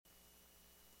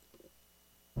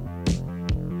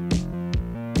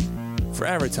For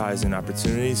advertising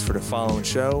opportunities for the following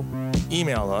show,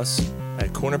 email us at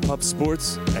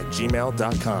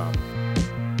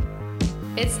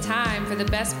cornerpubsports@gmail.com. It's time for the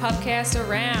best pubcast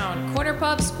around, Corner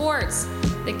Pub Sports.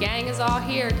 The gang is all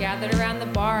here, gathered around the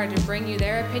bar to bring you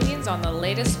their opinions on the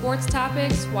latest sports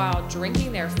topics while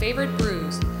drinking their favorite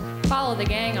brews. Follow the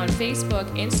gang on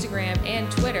Facebook, Instagram,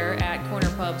 and Twitter at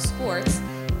Corner Pub Sports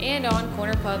and on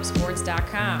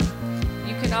cornerpubsports.com.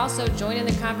 You can also join in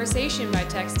the conversation by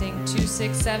texting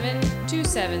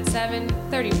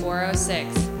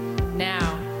 267-277-3406.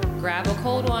 Now, grab a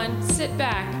cold one, sit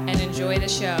back, and enjoy the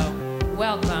show.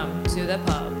 Welcome to the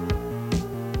pub.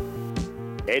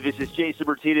 Hey, this is Jason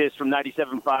Martinez from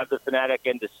 97.5 The Fanatic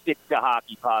and the Stick to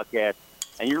Hockey podcast,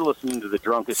 and you're listening to the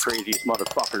drunkest, craziest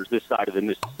motherfuckers this side of the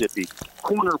Mississippi.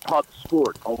 Corner Pub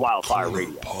Sports on Wildfire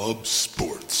Radio. Pub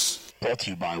Sports. Brought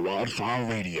to you by Wildfire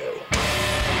Radio.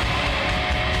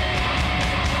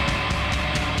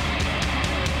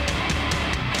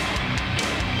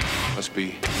 Must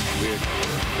be weird.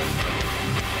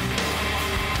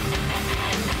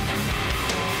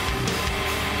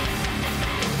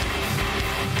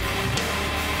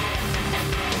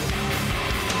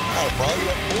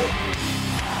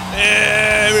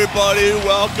 Hey, everybody,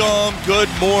 welcome. Good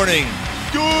morning.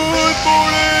 Good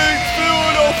morning,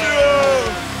 Philadelphia.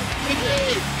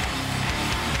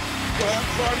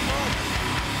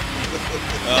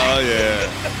 Oh, yeah.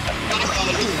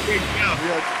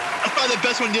 That's probably the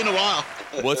best one in a while.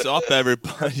 What's up,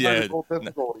 everybody? Yeah,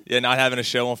 not having a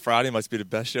show on Friday must be the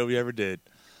best show we ever did.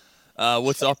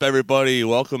 What's up, everybody?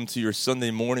 Welcome to your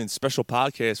Sunday morning special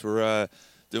podcast. We're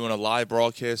doing a live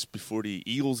broadcast before the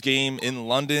Eagles game in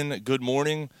London. Good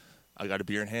morning. I got a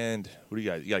beer in hand. What do you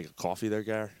got? You got a coffee there,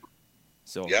 Gar?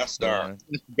 So, yes, sir.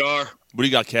 Cigar. What do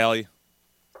you got, Callie?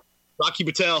 Rocky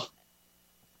Patel.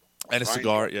 And a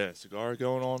cigar. Yeah, a cigar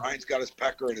going on. Ryan's got his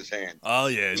pecker in his hand. Oh,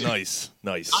 yeah. Nice.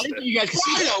 Nice. I didn't think you guys could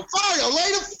see that. Fire,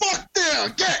 lay the fuck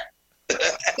down. Get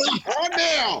on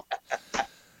down.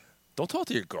 Don't talk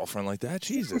to your girlfriend like that.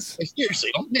 Jesus.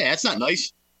 Seriously. Yeah, that's not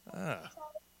nice.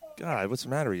 God, what's the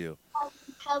matter with you?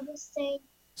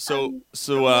 So,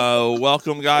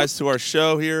 welcome, guys, to our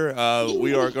show here.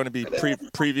 We are going to be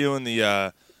previewing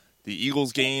the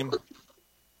Eagles game.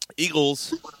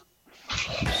 Eagles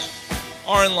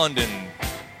are in London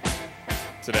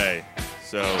today.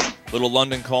 So, little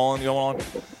London calling going on.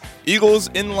 Eagles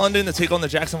in London to take on the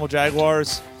Jacksonville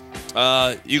Jaguars.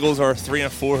 Eagles are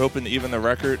 3-4, hoping to even the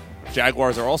record.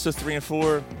 Jaguars are also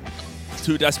 3-4.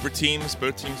 Two desperate teams.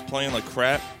 Both teams playing like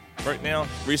crap right now,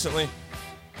 recently,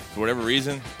 for whatever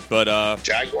reason. But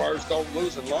Jaguars don't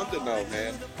lose in London, though,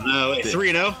 man. No,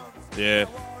 3-0. Yeah.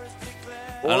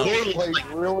 Well, they played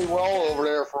really well over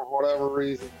there for whatever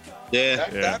reason. Yeah.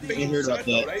 That being said,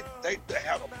 though, that. they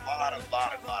have a lot of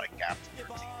gaps in their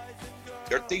team.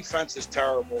 Their defense is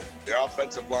terrible. Their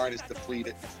offensive line is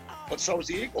depleted. But so is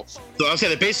the Eagles. So I was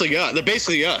saying they're basically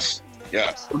us.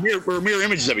 Yes. We're mirror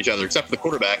images of each other, except for the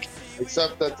quarterback.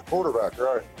 Except that the quarterback,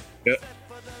 right? Yeah.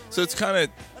 So it's kind of,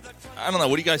 I don't know.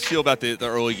 What do you guys feel about the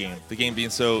early game? The game being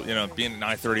so, being at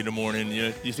 9:30 in the morning.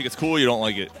 You think it's cool or you don't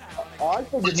like it? I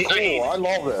think it's cool. I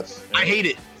love this. I hate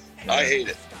it. I hate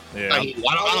it. Yeah. I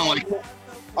don't like it.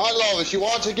 I love this. You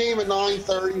watch a game at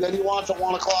 9:30, then you watch a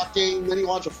 1 o'clock game, then you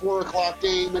watch a 4 o'clock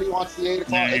game, then you watch the 8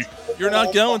 o'clock. You're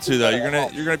not going to, though.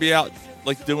 You're gonna be out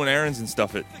like doing errands and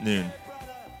stuff at noon.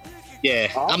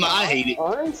 Yeah, I hate it.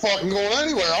 I ain't fucking going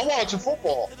anywhere. I'm watching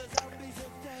football.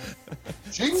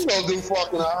 She can go do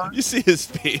fucking errands. You see his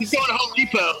face. He's going to Home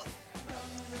Depot.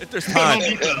 If there's time.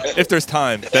 If there's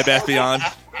time. Bed Bath Beyond.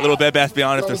 A little Bed Bath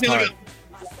Beyond if there's time.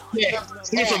 Yeah, he's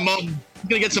going to get some mums. He's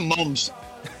going to get some mums.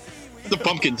 The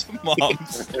pumpkins.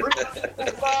 Moms.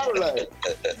 Saturday.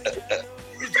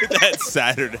 That's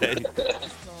Saturday. He's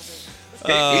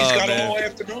got all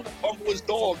afternoon to pump his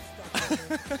dog.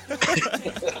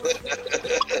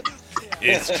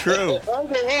 It's true.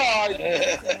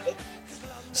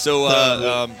 So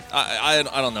I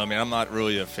don't know, man. I'm not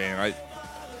really a fan.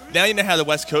 Now you know how the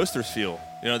West Coasters feel.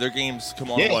 Their games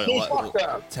come on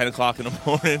at 10 o'clock in the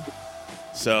morning.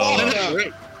 So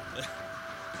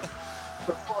the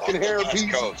fucking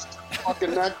hairpiece,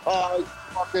 fucking neckties,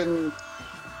 fucking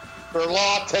their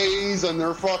lattes and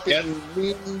their fucking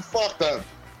fuck them.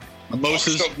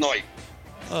 Mimosas. Sub night.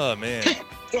 Oh man.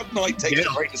 Sub night takes it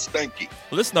right to Stinky.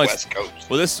 Well, this night's West Coast.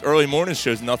 Well, this early morning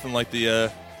show's nothing like the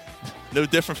no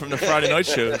different from the Friday night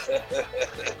shows.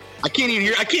 I can't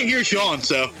hear Sean,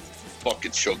 so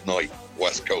Fucking Suge Knight,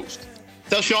 West Coast.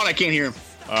 tell Sean I can't hear him.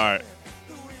 All right.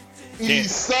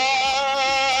 East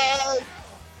side.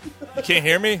 You can't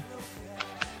hear me?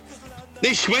 They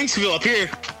Schwenksville up here.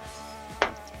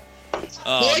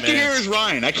 Oh, All I can man. hear is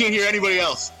Ryan. I can't hear anybody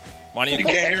else. Why don't You you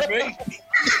can't hear me?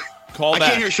 call I back?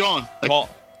 can't hear Sean.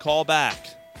 Call back.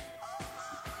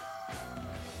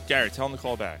 Gary, tell him to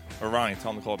call back. Or Ryan,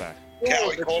 tell him to call back.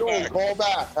 Callie, It's call Sean. back. Call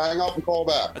back. Hang up and call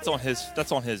back. That's on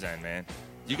his end, man.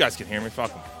 You guys can hear me.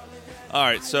 Fuck him. All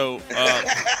right, so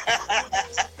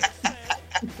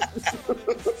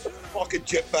Fucking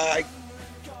jetbag.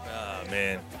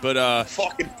 man, but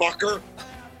Fucking fucker.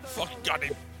 fucking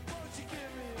goddamn.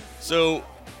 So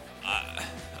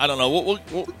I don't know.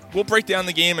 We'll break down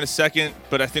the game in a second,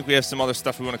 but I think we have some other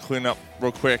stuff we want to clean up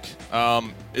real quick.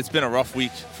 It's been a rough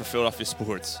week for Philadelphia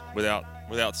sports,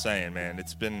 without saying, man.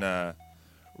 It's been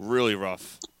really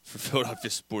rough for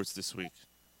Philadelphia sports this week.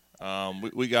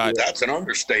 We got That's an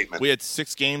understatement. we had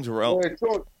 6 games where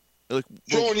Hey,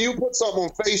 Sean, you put something on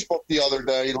Facebook the other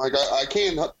day. Like I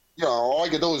can't, all I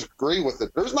can do is agree with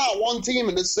it. There's not one team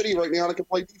in this city right now that can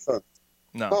play defense.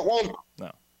 Not no, one.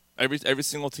 every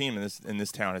single team in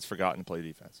this town has forgotten to play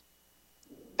defense,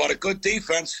 But a good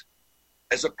defense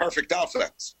is a perfect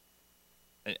offense.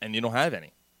 and you don't have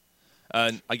any.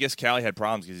 I guess Callie had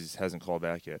problems because he hasn't called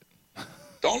back yet.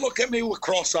 Don't look at me with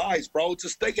cross eyes, bro.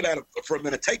 Just think of that for a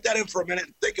minute. Take that in for a minute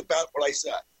and think about what I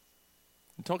said.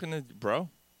 I'm talking to bro.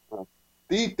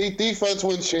 The defense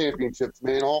wins championships,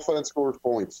 man. Offense scores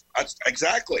points. That's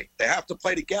exactly. They have to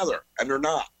play together, and they're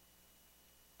not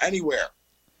anywhere.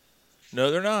 No,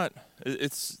 they're not.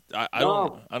 I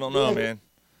don't know, man.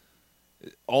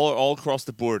 All across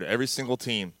the board, every single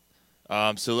team.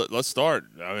 So let's start.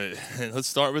 Let's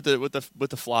start with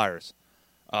the Flyers.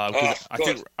 I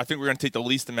think we're going to take the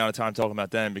least amount of time talking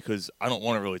about them because I don't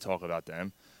want to really talk about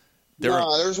them.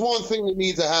 There's one thing that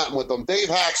needs to happen with them. Dave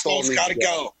Haxtell Haxtell's needs got to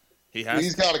go.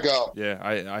 He's got to go. Yeah,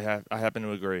 I happen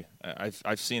to agree.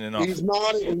 I've seen enough. He's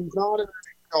not an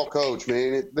NHL coach,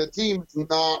 man. The team is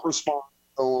not responding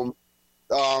to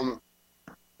him.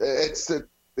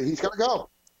 He's got to go.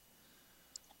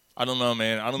 I don't know,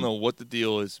 man. I don't know what the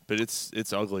deal is, but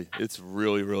it's ugly. It's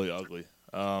really, really ugly.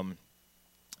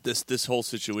 This whole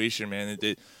situation, man.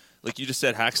 Like you just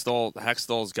said,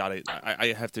 Haxtell's got it.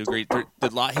 I have to agree.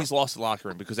 He's lost the locker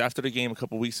room because after the game a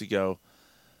couple weeks ago,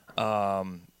 there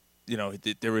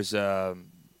was talk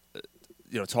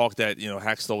that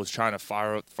Haxtell was trying to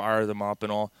fire them up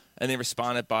and all, and they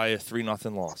responded by a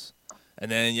 3-0 loss. And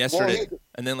then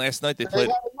last night they played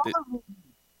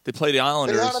the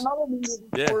Islanders. They had another meeting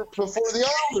before the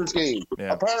Islanders game.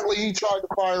 Yeah. Apparently, he tried to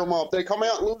fire them up. They come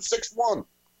out and lose 6-1.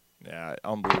 Yeah,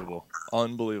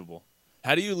 unbelievable.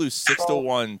 How do you lose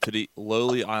 6-1 to the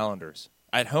lowly Islanders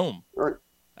at home? Right.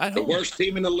 At The home. worst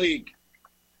team in the league.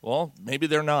 Well, maybe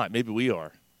they're not. Maybe we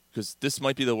are, because this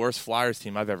might be the worst Flyers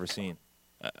team I've ever seen.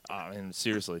 I mean,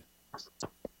 seriously.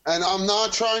 And I'm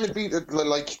not trying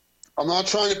to I'm not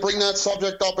trying to bring that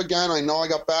subject up again. I know I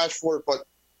got bashed for it, but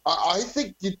I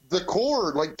think the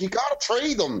core, you got to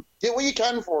trade them. Get what you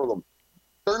can for them.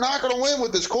 They're not going to win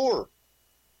with this core.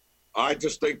 I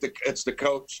just think it's the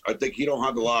coach. I think he don't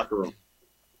have the locker room.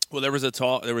 Well, there was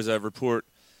a report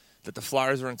that the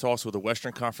Flyers are in talks with a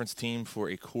Western Conference team for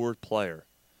a core player.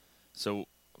 So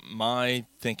my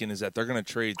thinking is that they're going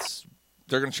to trade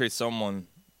someone,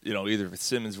 either if it's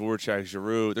Simmons, Voracek,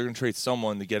 Giroux, they're going to trade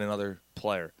someone to get another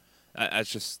player.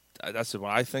 That's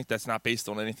what I think. That's not based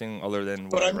on anything other than.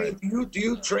 But I mean, do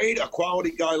you trade a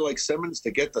quality guy like Simmons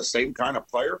to get the same kind of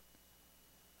player?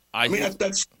 I mean,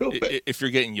 that's stupid. If you're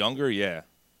getting younger, yeah.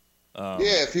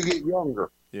 If you get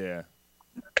younger. Yeah.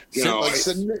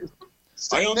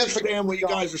 I understand what you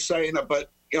guys are saying,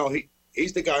 but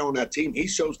he's the guy on that team. He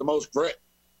shows the most grit.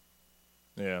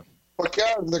 Yeah. But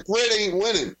Kevin, the grit ain't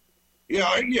winning. Yeah,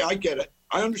 I get it.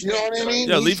 I understand. You know what I mean?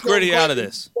 Yeah, leave Gritty out of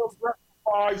this.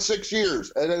 5-6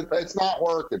 years, and it's not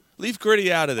working. Leave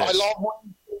Gritty out of this.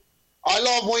 I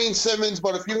love Wayne Simmons,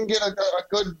 but if you can get a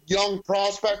good young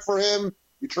prospect for him,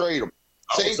 you trade him.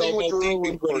 Same thing with Giroux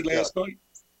and Gritty last night.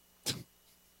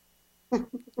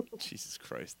 Jesus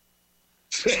Christ.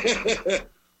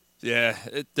 Yeah,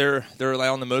 they're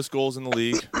allowing the most goals in the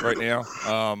league right now.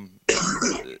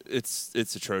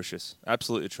 It's atrocious,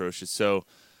 absolutely atrocious. So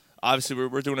obviously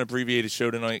we're doing an abbreviated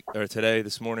show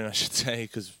this morning, I should say,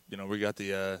 because we got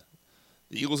the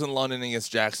Eagles in London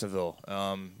against Jacksonville.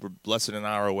 We're less than an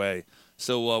hour away,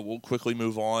 so we'll quickly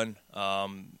move on.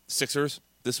 Sixers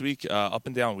this week, up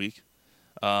and down week.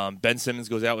 Ben Simmons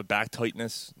goes out with back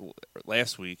tightness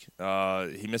last week.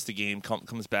 He missed the game,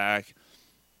 comes back.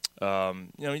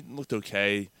 He looked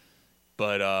okay,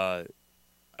 but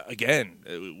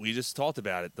again, we just talked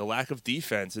about it. The lack of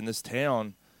defense in this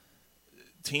town.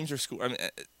 Teams are scoring.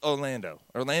 Orlando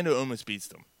almost beats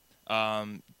them.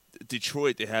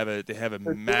 Detroit, they have a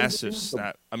massive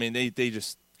snap. I mean, they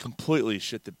just completely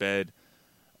shit the bed.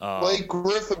 Blake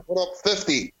Griffin put up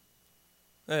 50.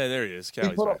 Hey, there he is. He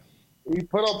Callie's put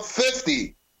back. up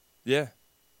 50. Yeah.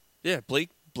 Blake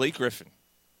Griffin.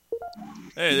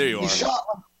 Hey, there you are.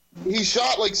 He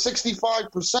shot like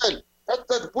 65%.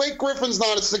 That Blake Griffin's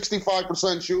not a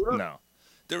 65% shooter. No,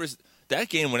 there was that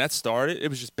game when that started. It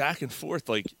was just back and forth.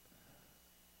 Like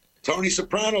Tony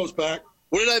Soprano's back.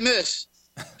 What did I miss?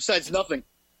 Besides nothing.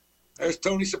 There's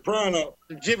Tony Soprano.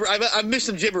 I missed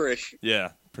some gibberish.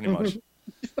 yeah, pretty much. You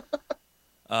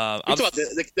talking about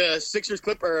the Sixers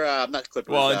not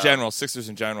Clippers. Well, in general, Sixers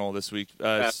in general this week.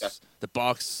 Yeah. The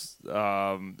Bucks,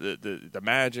 the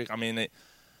Magic. I mean,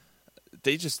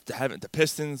 they just haven't. The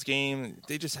Pistons game.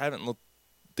 They just haven't looked.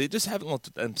 They just haven't looked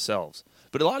at themselves.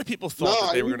 But a lot of people thought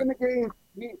that they were going to.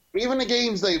 Even the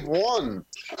games they've won,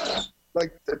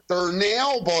 like they're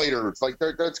nail biters. Like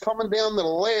it's coming down to the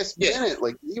last minute.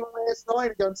 Like even last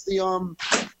night against the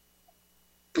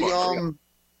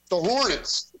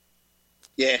Hornets.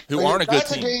 Yeah, who aren't a good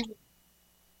that's team. A game,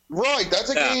 right, that's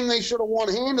a game they should have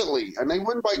won handily, and they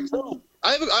win by 2.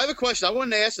 I have a question. I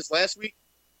wanted to ask this last week.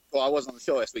 Well, I wasn't on the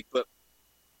show last week, but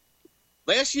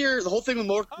last year the whole thing with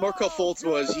Markelle Fultz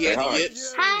was he had the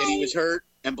yips and he was hurt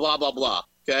and blah blah blah.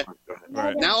 Okay.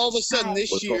 Right. Now all of a sudden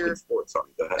this year,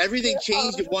 everything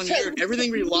changed in 1 year, and everything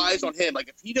relies on him. Like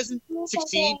if he doesn't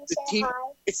succeed, the team.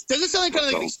 Does it sound like kind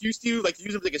of like an excuse to you, like to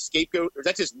use him like a scapegoat, or is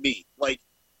that just me? Like,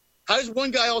 how does one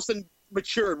guy all of a sudden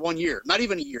mature in 1 year? Not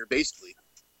even a year, basically.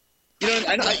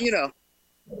 You know,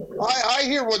 I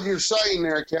hear what you're saying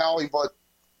there, Callie, but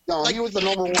he was the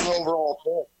number 1 overall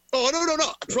pick. Oh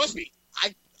no! Trust me,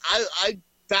 I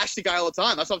bash the guy all the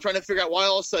time. That's what I'm trying to figure out. Why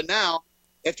all of a sudden now,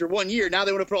 after 1 year, now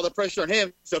they want to put all the pressure on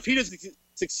him. So if he doesn't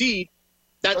succeed,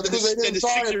 that's because they didn't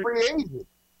sign a free agent.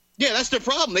 Yeah, that's their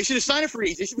problem. They should have signed a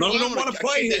free agent. None of them want to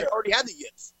play here. They already had the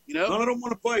yips. You know, none of them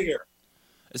want to play here.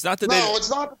 It's not that it's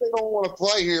not that they don't want to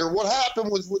play here. What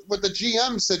happened was with the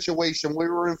GM situation, we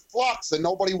were in flux and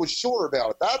nobody was sure about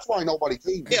it. That's why nobody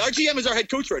came. Yeah, our GM is our head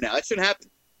coach right now. That shouldn't happen.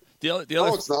 No,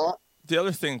 it's not. The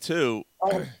other thing too. Oh.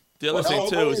 Is that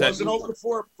was an over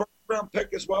 4 first-round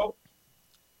pick as well.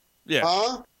 Yeah.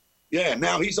 Huh? Yeah.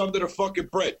 Now he's under the fucking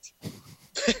brick.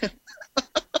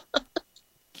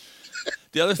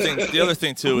 The other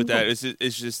thing too with that is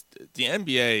just the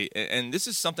NBA, and this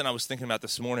is something I was thinking about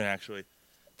this morning actually.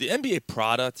 The NBA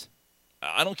product,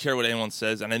 I don't care what anyone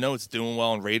says, and I know it's doing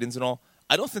well in ratings and all.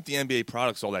 I don't think the NBA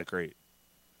product's all that great.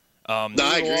 No,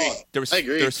 I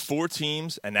agree. There's 4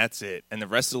 teams, and that's it. And the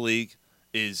rest of the league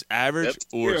is average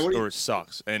or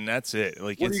sucks, and that's it.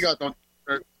 Like, what do you got? The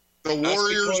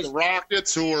Warriors, the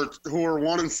Rockets, who are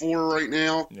 1-4 right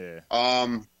now. Yeah.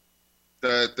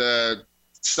 The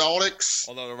Celtics.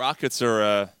 Although the Rockets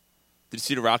are. Did you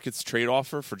see the Rockets trade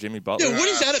offer for Jimmy Butler? Dude, what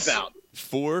is that about?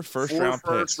 4 first-round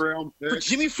picks. For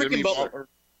Jimmy freaking Butler.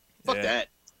 Fuck that.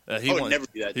 He wants, never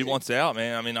do that. He wants out,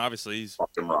 man. I mean, obviously he's.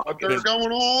 They're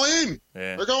going all in.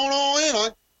 Yeah. They're going all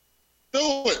in.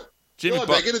 Do it. Jimmy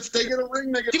they get a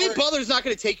ring. Jimmy Butler's not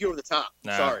going to take you over the top.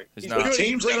 Nah, sorry. He's not. The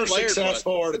teams that are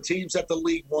successful are the teams that the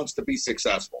league wants to be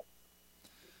successful.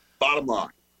 Bottom line.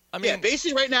 I mean,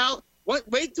 basically right now,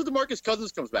 wait till DeMarcus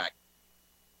Cousins comes back.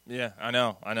 Yeah, I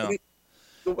know. I mean,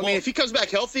 if he comes back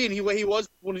healthy and he was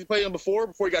when he played him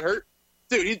before he got hurt,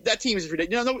 dude, that team is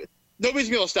ridiculous. Nobody's going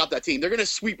to be able to stop that team. They're going to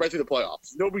sweep right through the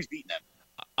playoffs. Nobody's beating them.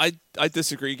 I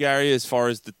disagree, Gary, as far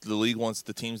as the league wants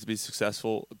the teams to be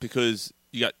successful because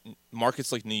you got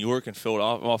markets like New York and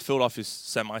Philadelphia. Well, Philadelphia's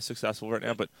semi-successful right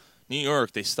now, but New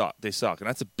York, they suck, and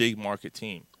that's a big market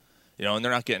team. You know, and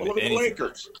they're not getting look at the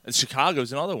Lakers. And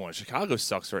Chicago's another one. Chicago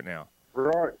sucks right now.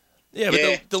 Right. Yeah,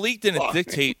 but the league didn't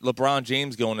dictate LeBron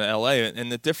James going to L.A.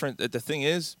 And the thing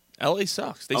is, L.A.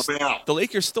 sucks. I'm out. The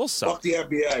Lakers still suck. Fuck the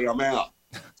NBA. I'm out.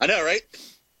 I know, right?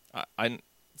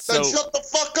 Then shut the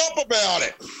fuck up about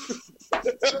it.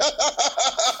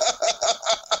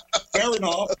 Fair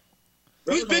enough.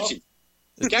 Who's bitching?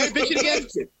 Is Gary bitching again?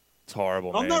 It's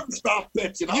horrible, I'll man. never stop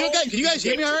bitching. Can you guys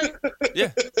hear me all right?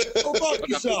 Yeah. Go fuck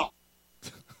yourself.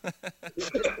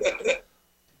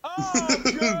 Oh,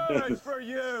 good for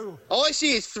you. All I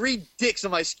see is 3 dicks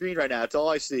on my screen right now. That's all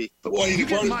I see. Well, you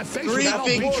Get in my face 3 with that, I'll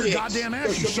big beat your dicks. goddamn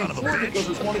ass, you son of a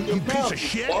bitch. You piece of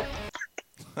shit.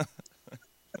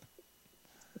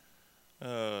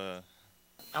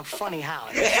 I'm funny how?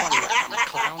 I'm funny. I'm a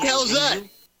clown. What the hell's that?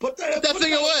 Put that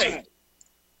thing away.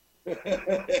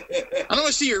 I don't want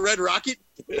to see your red rocket.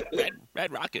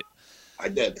 Red rocket. I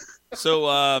did.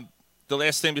 So the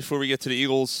last thing before we get to the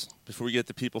Eagles, before we get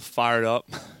the people fired up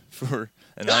for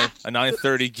a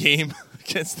 9:30 game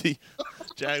against the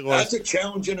Jaguars. That's a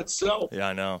challenge in itself. Yeah,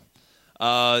 I know.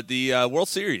 The World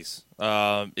Series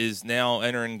is now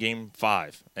entering Game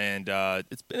 5, and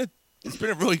it's been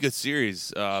a really good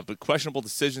series, but questionable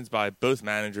decisions by both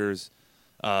managers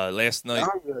last night.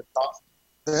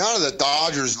 How did the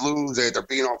Dodgers lose after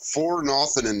being up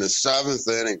 4-0 in the 7th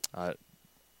inning?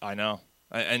 I know.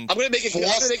 And I'm going to make a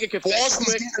confession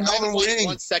quick. Another win.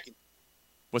 1 second.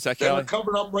 What's that, They were Kelly?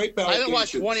 covered up right back. I haven't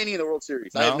watched one inning of the World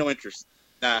Series. I have no interest.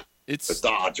 Nah. It's the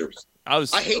Dodgers. I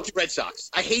hate the Red Sox.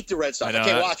 I hate the Red Sox. I know. I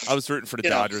can't watch. I was rooting for the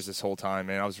Dodgers this whole time,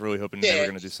 man. I was really hoping they were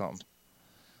going to do something.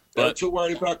 They're too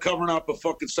worried about covering up a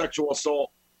fucking sexual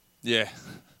assault. Yeah.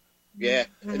 Yeah.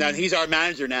 And then he's our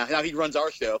manager now. Now he runs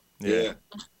our show. Yeah.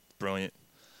 Brilliant.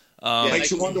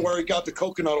 Makes you wonder where he got the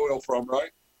coconut oil from,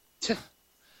 right?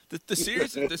 The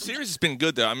series has been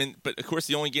good though. I mean, but of course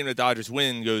the only game the Dodgers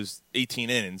win goes 18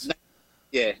 innings.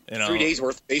 Yeah, 3 days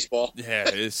worth of baseball. Yeah,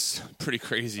 it's pretty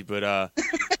crazy, but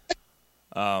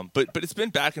but it's been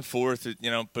back and forth,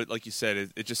 But like you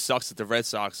said, it just sucks that the Red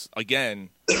Sox again,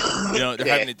 they're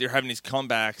having these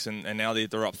comebacks, and now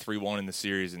they're up 3-1 in the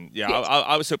series, and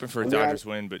I was hoping for a Dodgers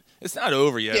win, but it's not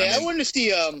over yet. Yeah, I want to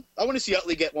see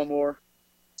Utley get one more.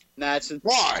 Natson.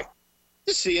 Why?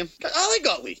 Just see him. I like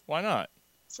Utley. Why not?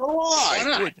 So why? Why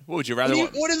not? What would you rather?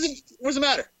 What does it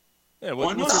matter? Yeah,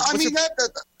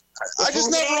 I just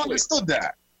never understood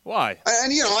that. Why?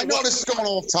 And I know this is going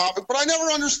off topic, but I never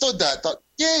understood that.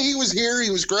 He was here, he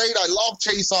was great. I love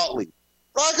Chase Utley,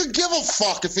 but I could give a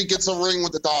fuck if he gets a ring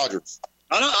with the Dodgers.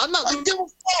 I'm not give a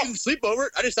fuck. Sleep over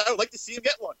it. I would like to see him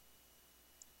get one.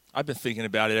 I've been thinking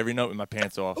about it every night with my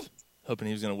pants off, hoping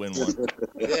he was going to win one.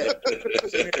 Yeah.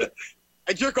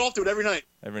 I jerk off to it every night.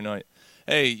 Every night.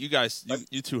 Hey, you guys,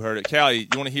 you two heard it. Callie,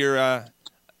 you want to hear?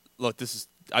 Look,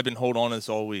 I've been holding on to this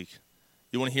all week.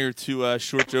 You want to hear 2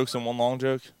 short jokes and 1 long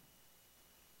joke?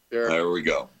 Sure. There we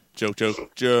go. Joke. What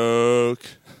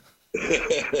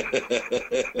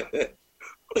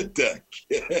a dick.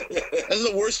 That's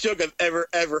the worst joke I've ever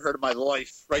heard in my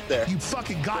life. Right there. You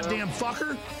fucking goddamn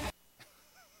fucker.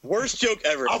 Worst joke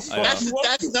ever. That's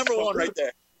number 1 right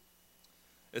there.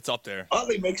 It's up there.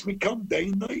 Utley makes me come day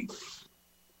and night.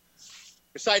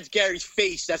 Besides Gary's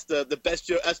face, that's the best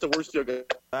joke. That's the worst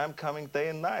joke. I'm coming day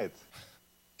and night.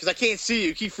 Because I can't see you.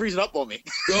 You keep freezing up on me.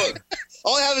 Good.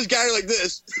 All I have is Gary like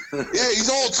this. Yeah, he's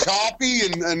all choppy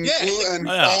and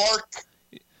dark.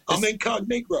 I'm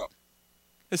incognito.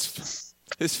 His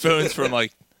phone's from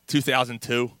like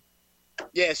 2002.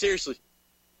 Yeah, seriously.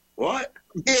 What?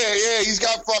 Yeah, he's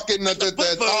got fucking the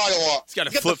dial-up. He's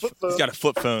got a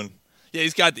flip phone. Yeah,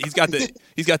 he's got the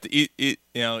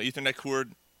Ethernet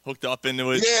cord hooked up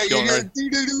into it.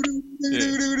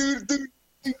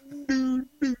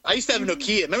 I used to have a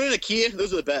Nokia. Remember the Nokia?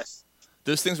 Those are the best.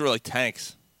 Those things were like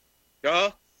tanks.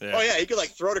 Yeah. Yeah. Oh yeah, you could like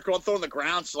throw it on the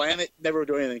ground, slam it, never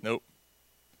do anything. Nope.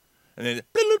 And then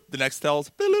the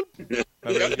Nextels.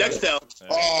 Nextel.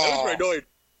 Oh. I was very annoyed.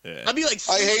 Yeah. I'd be like,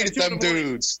 I hated them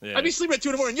dudes. Yeah. I'd be sleeping at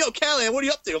 2 a.m. Yo, Callahan, what are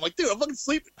you up to? I'm like, dude, I'm fucking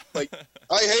sleeping. Like,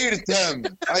 I hated them.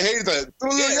 I hated that. Yo,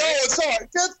 it's all right.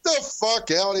 Get the fuck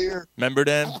out of here. Remember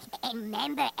Dan?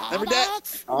 Remember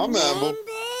that? I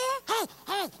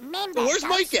remember. Where's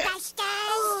Mike at?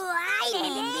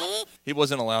 He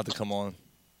wasn't allowed to come on.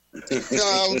 No,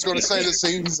 I was going to say the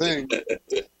same thing.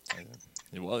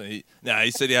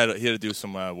 He said he had to do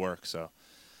some work. So.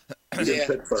 Yeah.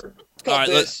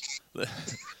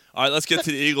 All right, let's get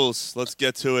to the Eagles. Let's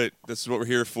get to it. This is what we're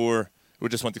here for. We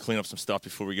just want to clean up some stuff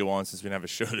before we go on since we didn't have a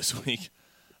show this week.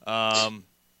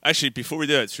 Actually, before we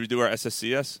do it, should we do our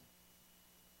SSCS?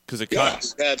 Because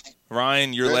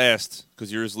Ryan, you're last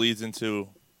because yours leads into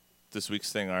this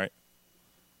week's thing. All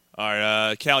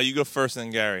right. Cal, you go first, and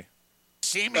then Gary.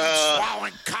 Seeming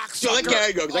swallowing cocksucker. Let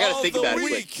Gary go because I got to think about it.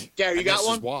 Quick. Gary, you got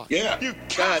one? Yeah. You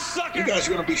cocksucker. You guys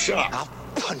are going to be shocked. I'll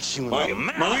punch you in the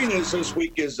mouth. Mine is this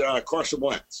week is Carson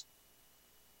Wentz.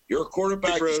 Your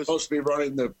quarterback is supposed to be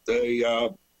running the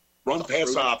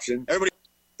run-pass option. Everybody,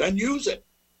 then use it.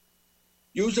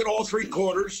 Use it all 3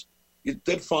 quarters. You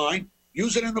did fine.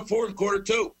 Use it in the 4th quarter,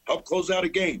 too. Help close out a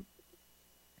game.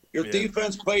 Your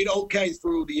defense played okay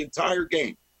through the entire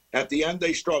game. At the end,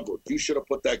 they struggled. You should have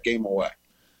put that game away.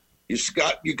 You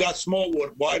got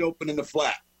Smallwood wide open in the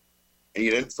flat, and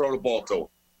you didn't throw the ball to him.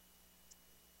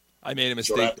 I made a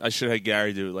mistake. I should have had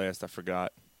Gary do it last. I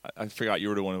forgot. I forgot you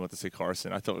were the one who went to say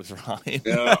Carson. I thought it was Ryan.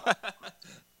 Yeah.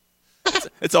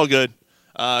 It's all good.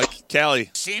 Callie.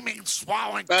 Seeming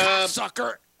swallowing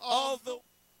cocksucker. All the.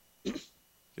 Go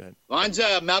ahead. Mine's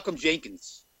Malcolm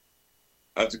Jenkins.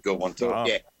 That's a good one, too. Wow.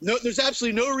 Yeah. No, there's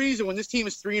absolutely no reason when this team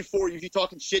is 3-4, you're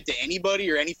talking shit to anybody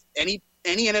or any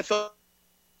NFL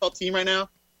team right now.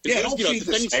 Yeah, don't feed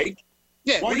the snake.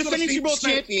 Yeah, Why we're you gonna defending feed Super Bowl the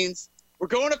snake? champions. We're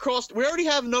going across. We already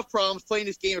have enough problems playing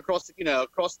this game across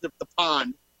the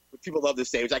pond. Which people love to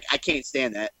say, which I can't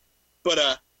stand that. But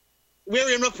we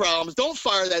already have enough problems. Don't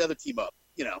fire that other team up.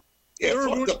 Yeah,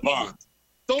 fuck the pond.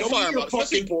 Don't fire him up.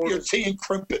 Your tea and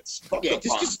crimpets. Fuck the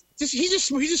pond. He's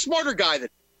a smarter guy than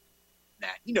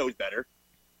that. He knows better.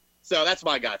 So that's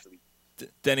my guy for me.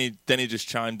 Denny just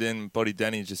chimed in. Buddy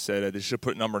Denny just said they should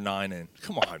put number 9 in.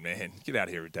 Come on, man. Get out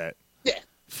of here with that. Yeah.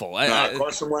 Full.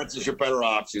 Carson Wentz is your better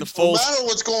option. No matter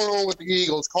what's going on with the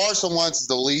Eagles, Carson Wentz is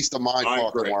the least of my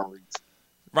fucking worries.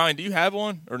 Ryan, do you have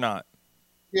one or not?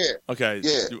 Yeah. Okay.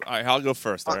 Yeah. All right, I'll go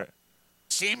first. All right.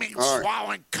 Seeming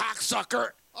swallowing cocksucker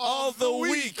of the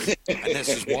week. And this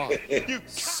is why.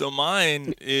 So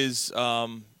mine is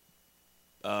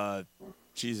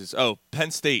Jesus. Oh,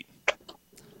 Penn State.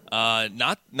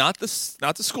 Not the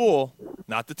school,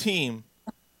 not the team.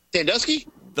 Sandusky?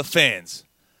 The fans.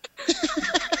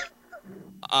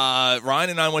 Ryan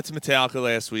and I went to Metallica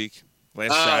last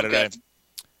Saturday. Okay.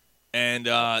 And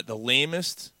the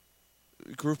lamest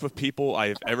group of people I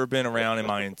have ever been around in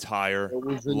my entire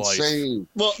life. Insane.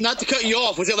 Well, not to cut you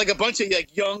off, was it like a bunch of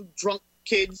like young drunk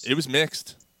kids? It was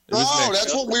mixed.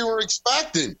 That's what we were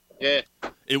expecting. Yeah.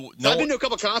 I've been to a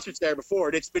couple concerts there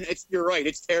before. You're right.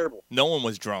 It's terrible. No one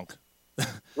was drunk.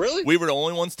 Really? We were the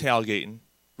only ones tailgating.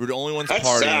 We were the only ones That's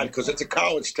partying. sad because it's a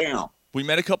college town. We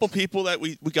met a couple people that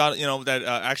we got, that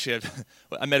actually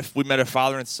we met a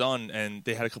father and son, and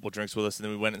they had a couple drinks with us, and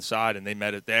then we went inside, and they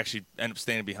actually ended up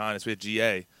standing behind us. We had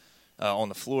GA on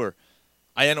the floor.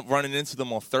 I ended up running into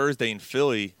them on Thursday in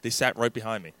Philly. They sat right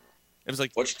behind me. It was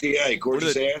like, what's GA?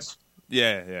 Gorgeous ass?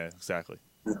 Yeah, exactly.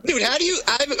 Dude, how do you?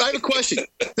 I have a question.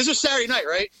 This was Saturday night,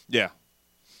 right? Yeah.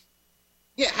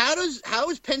 Yeah. How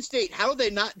is Penn State? How are they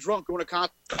not drunk going to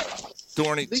concert?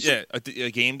 During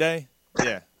a game day?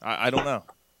 Yeah, I don't know.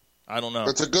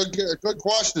 That's a good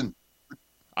question.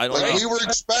 I don't know.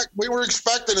 We were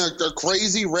expecting a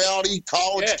crazy, rowdy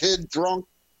college kid drunk.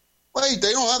 Wait,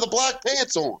 they don't have the black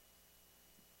pants on.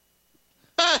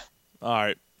 All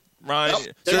right,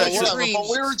 Ryan. But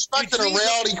we were expecting a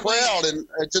rowdy crowd, and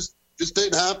it just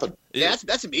didn't happen. Yeah,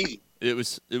 that's amazing. It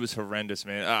was horrendous,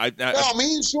 man.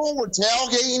 Me and Sean were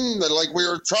tailgating. Like we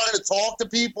were trying to talk to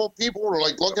people. People were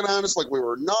like looking at us like we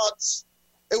were nuts.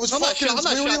 It was fucking.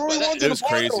 It was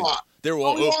crazy. They were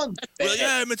all,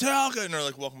 yeah, Metallica, and they're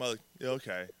like walking by, like, yeah,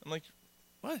 okay. I'm like,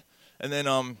 what? And then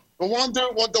the one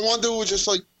dude was just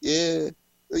like, yeah,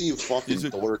 you fucking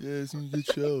dork. Yeah, it's a good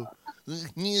show.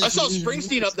 I saw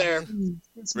Springsteen up there.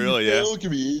 Really? Yeah.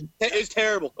 It was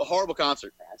terrible. A horrible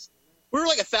concert. We were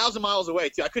like 1,000 miles away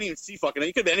too. I couldn't even see fucking.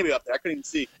 You could have been anybody up there. I couldn't even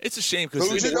see. It's a shame because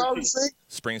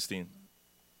Springsteen.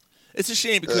 It's a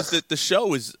shame because the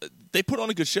show is. They put on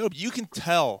a good show, but you can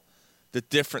tell the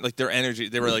different, like their energy.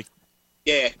 They were like,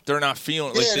 they're not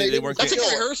feeling like they weren't. That's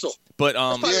like a rehearsal. But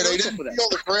they didn't feel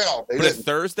the crowd. But at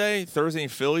Thursday in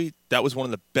Philly, that was one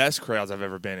of the best crowds I've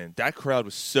ever been in. That crowd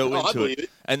was so into it,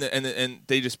 and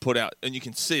they just put out, and you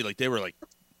can see like they were like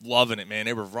loving it, man.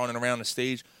 They were running around the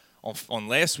stage on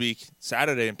last week,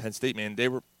 Saturday in Penn State, man. They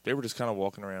were just kind of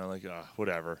walking around like,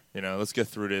 whatever, let's get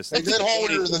through this. They did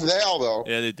harder than now, though.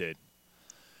 Yeah, they did.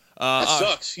 That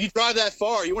sucks. You drive that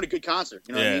far, you want a good concert.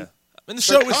 You know what I mean? And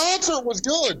the concert was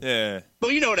good. Yeah.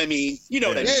 But you know what I mean.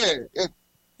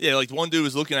 Yeah, like one dude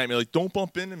was looking at me like, don't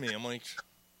bump into me. I'm like,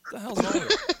 what the hell's wrong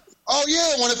with you? Oh,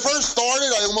 yeah. When it first started,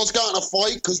 I almost got in a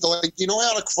fight because, you know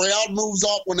how the crowd moves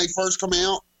up when they first come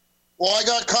out? Well, I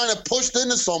got kind of pushed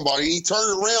into somebody. He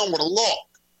turned around with a look.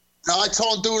 Now I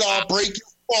told dude, I'll break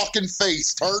your fucking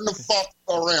face. Turn the fuck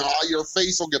around. Your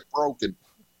face will get broken.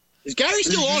 Is Gary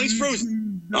still on? He's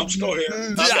frozen. I'm still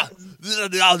here.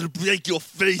 I'll break your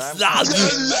face. All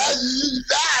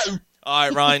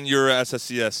right, Ryan, you're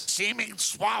SSCS. Seeming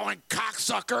swallowing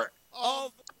cocksucker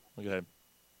of. Okay.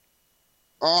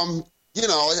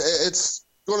 It's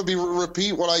going to be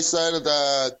repeat what I said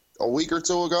a week or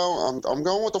two ago. I'm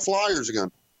going with the Flyers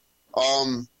again.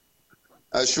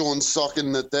 As Sean's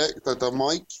sucking the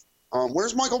mic.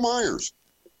 Where's Michael Myers?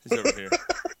 He's over here.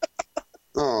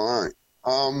 Oh, all right.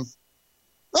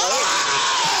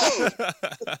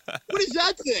 What is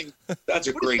that thing? That's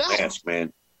a great mask,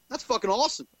 man. That's fucking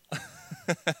awesome.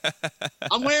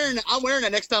 I'm wearing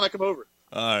that next time I come over.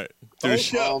 All right. Do a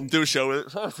show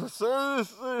with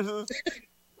it.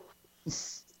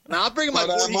 Now I'm bringing my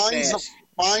 40s mask.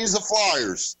 Mine's the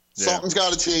Flyers. Yeah. Something's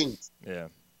got to change. Yeah.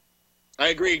 I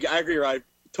agree, Ryan.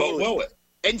 Totally. But will it?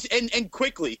 And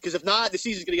quickly, because if not, the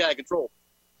season's going to get out of control.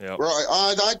 Yeah. Right.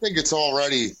 I think it's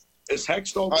already. Is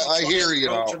Hextall? I hear you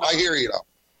though. I hear you though.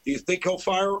 Do you think he'll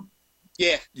fire him?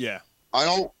 Yeah. Yeah. I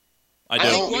don't. I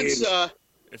think once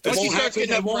he starts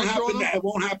getting it won't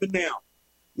happen now.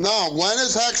 No, No, when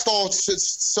is Hextall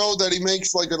so that he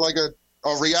makes like a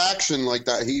reaction like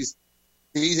that? He's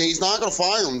not going to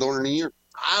fire him during the year.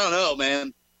 I don't know,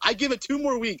 man. I give it 2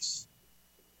 more weeks.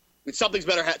 Something's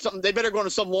better. They better go on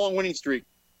some long winning streak.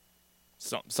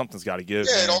 Something's got to give.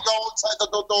 Yeah, man.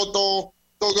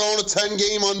 they'll go on a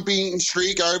 10-game unbeaten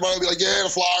streak. Everybody will be like, yeah, the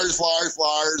Flyers,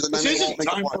 and then they won't make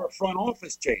time for a front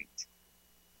office change.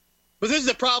 But this is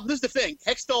the problem. This is the thing.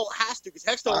 Hextall has to, because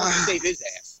Hextall wants to save his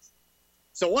ass.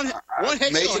 So one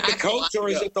Hextall. Is it the coach or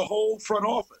is it the whole front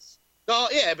office? Oh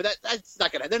yeah, but that's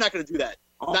not gonna. They're not gonna do that.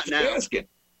 Not now. Asking.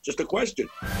 Just a question.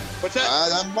 What's that?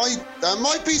 That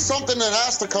might be something that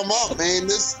has to come up, man.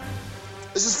 This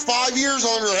is 5 years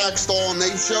under Hextall, and they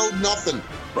showed nothing.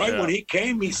 Right, when he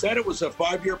came, he said it was a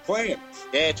 5-year plan.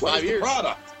 Yeah, it's 5 years. The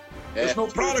product? Yeah, There's no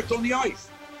product on the ice.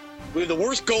 We're the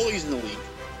worst goalies in the league.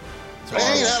 They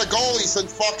ain't had a goalie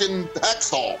since fucking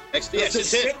Hextall. There's a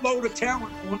shitload of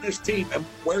talent on this team, and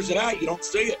where's it at? You don't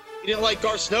see it. You didn't like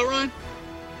Gar Snow, Ryan?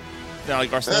 Not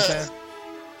like Gar Snow fan?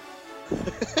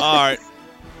 All right.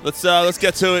 Let's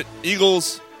get to it.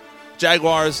 Eagles,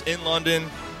 Jaguars in London.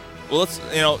 Well,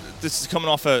 this is coming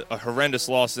off a horrendous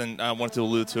loss, and I wanted to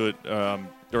allude to it,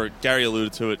 or Gary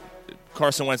alluded to it.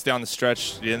 Carson Wentz down the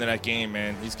stretch, the end of that game,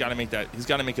 man. He's got to make that. He's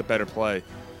got to make a better play,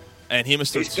 and he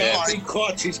must. He's got to be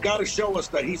clutch. He's got to show us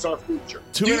that he's our future.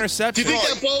 Two interceptions. Do you think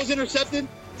that ball was intercepted? Do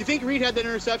you think Reed had that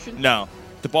interception? No,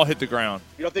 the ball hit the ground.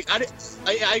 You don't think?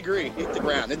 I agree. It hit the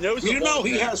ground. You know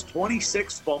he has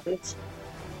 26 fumbles.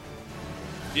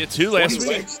 He had 2 last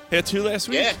week. He had 2 last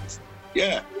week.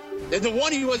 Yeah. And the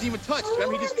one he wasn't even touched.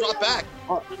 Remember, he just dropped back.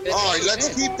 All right,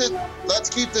 let's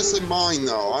keep this in mind,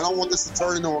 though. I don't want this to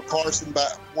turn into a Carson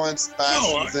Wentz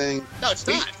thing. No, it's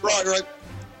not. Right.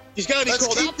 He's got to be called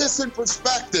out. Let's keep this in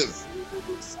perspective.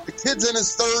 The kid's in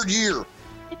his 3rd year.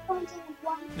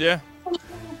 Yeah.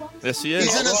 Yes, he is.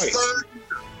 He's in his 3rd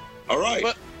year. All right.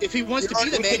 But if he wants to be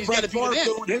the man, he's got to be the man.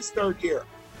 Doing his 3rd year.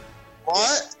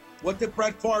 What? What did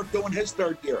Brett Favre do in his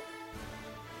 3rd year?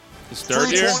 His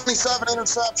 3rd year? 27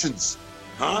 interceptions.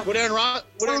 Huh? What Aaron Rodgers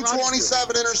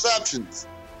 27 interceptions.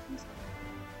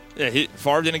 Yeah,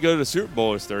 Favre didn't go to the Super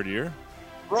Bowl his 3rd year.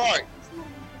 Right.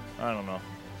 I don't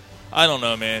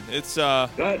know, man. It's Go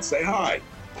ahead, say hi.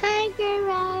 Hi,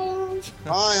 Ryan.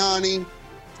 Hi, honey.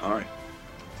 All right.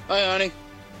 Hi, honey.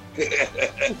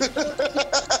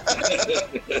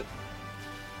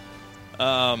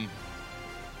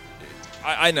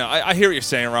 I know. I hear what you're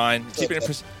saying, Ryan. Keep it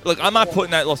in look, I'm not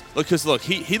putting that loss. Look, because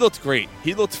he looked great.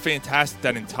 He looked fantastic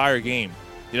that entire game.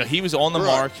 He was on the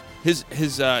mark. His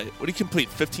what did he complete?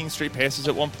 15 straight passes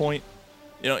at one point.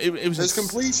 It was his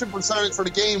completion percentage for the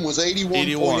game was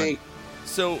 81.8.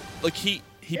 So like he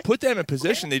put them in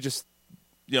position. They just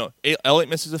Elliott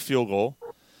misses a field goal.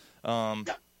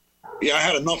 Yeah, I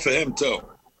had enough of him too.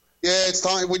 Yeah, it's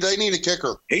time. They need a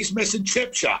kicker. He's missing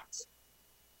chip shots.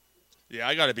 Yeah,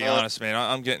 I got to be honest, man.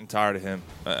 I'm getting tired of him.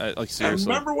 Like seriously.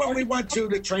 Remember when we went to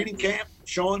the training camp,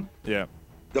 Sean? Yeah.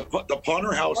 The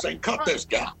punter house saying, "Cut this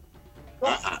guy."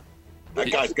 That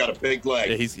guy's got a big leg.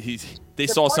 Yeah, They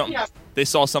saw something. They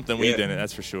saw something we didn't.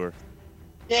 That's for sure.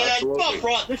 Yeah, fuck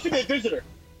front. There should be a visitor.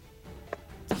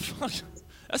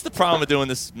 That's the problem with doing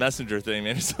this messenger thing,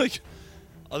 man. It's like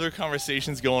other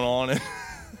conversations going on.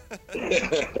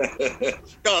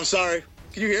 Oh, I'm sorry.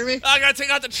 Can you hear me? I gotta take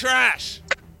out the trash.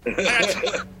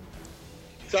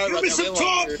 Sorry Give me some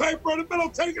toilet paper in the middle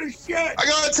taking a shit. I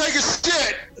gotta take a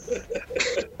shit.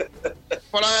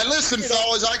 But listen,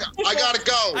 fellas, I gotta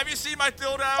go. Have you seen my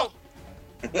dildo?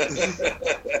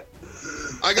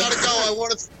 I gotta go. I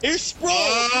want to. Here's Sproul.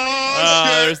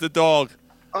 There's the dog.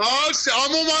 Oh,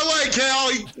 I'm on my way,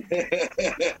 Callie.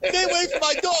 Stay away from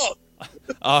my dog.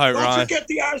 All right, Ron. Don't forget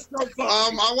the Astro.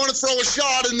 I want to throw a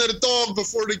shot into the dog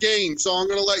before the game, so I'm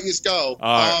going to let you go.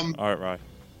 All right, Ryan.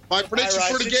 My prediction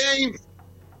for the game,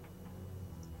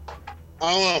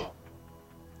 I don't know.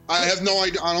 I have no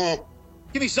idea. I don't know.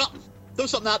 Give me something. Throw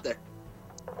something out there.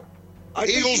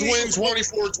 Eagles win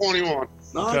 24-21.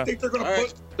 No, I think they're going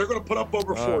to put up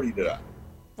over 40 today.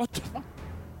 What the fuck?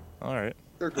 All right.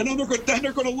 And then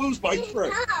they're going to lose by 3.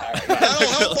 That'll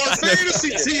help our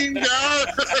fantasy team, guys.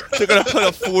 They're going to put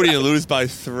up 40 and lose by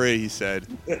 3, he said.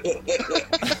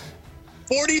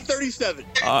 40-37.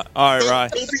 All right,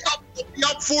 Ryan. They'll be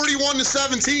up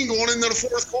 41-17 going into the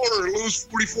 4th quarter and lose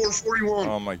 44-41.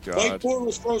 Oh, my God. Blake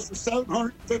Bortles throws for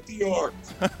 750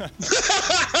 yards.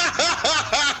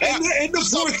 in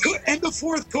the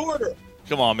 4th quarter.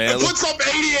 Come on, man. It puts up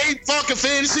 88 fucking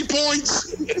fantasy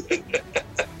points.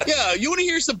 Yeah, you want to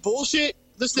hear some bullshit?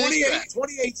 Listen to this.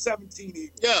 28-17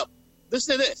 Eagles. Yeah,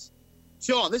 listen to this.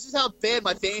 Sean, this is how bad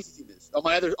my fantasy team is on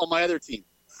my other team.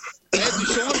 I have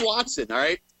Deshaun Watson, all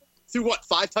right? threw what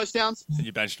 5 touchdowns. And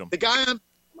you benched him. The guy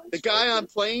I'm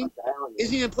playing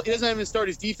isn't even. He doesn't even start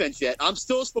his defense yet. I'm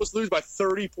still supposed to lose by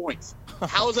 30 points.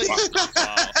 How is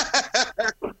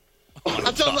that? I'm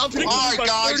predicting All lose right, by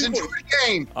guys, 30 enjoy points. the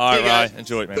game. All right, Hey, Ryan, guys.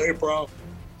 enjoy it, man. Hey, bro.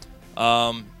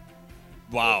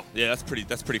 Wow. Yeah, that's pretty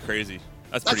crazy.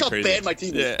 That's That's pretty how crazy. bad my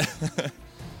team is. Yeah.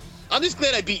 I'm just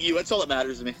glad I beat you. That's all that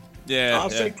matters to me. Yeah.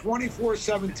 I'll yeah. say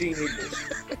 24-17 Eagles.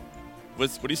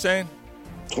 What are you saying?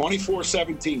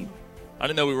 24-17. I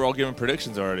didn't know we were all giving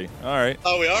predictions already. All right.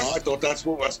 Oh, we are. I thought that's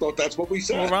what we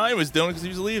said. Well, Ryan was doing it because he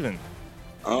was leaving.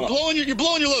 Oh. You're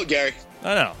blowing your load, Gary.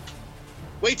 I know.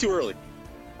 Way too early.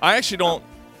 I actually don't.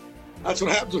 That's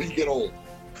what happens when you get old.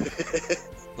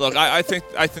 Look, I think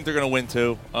they're going to win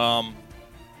too.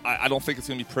 I don't think it's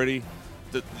going to be pretty.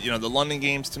 The London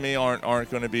games to me aren't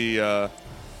going to be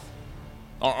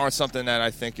aren't something that I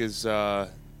think is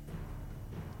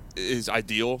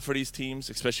ideal for these teams,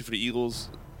 especially for the Eagles.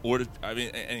 And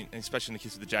especially in the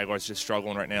case of the Jaguars, just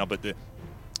struggling right now. But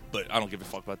I don't give a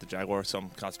fuck about the Jaguars, so I'm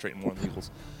concentrating more on the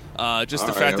Eagles. Just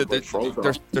the fact that they're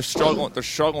struggling. They're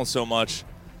struggling so much,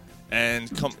 and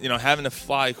having to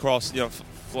fly across,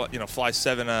 fly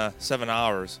 7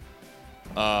 hours,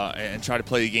 and try to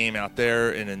play a game out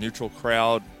there in a neutral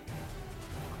crowd.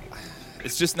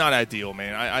 It's just not ideal,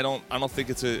 man. I don't think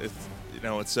it's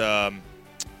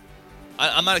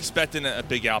I'm not expecting a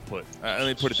big output. Let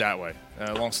me put it that way.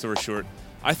 Long story short,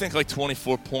 I think like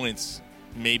 24 points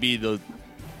may be the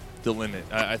limit.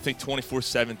 I think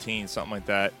 24-17, something like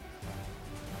that.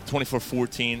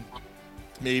 24-14,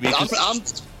 maybe.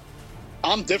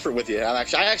 I'm different with you. I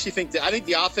actually think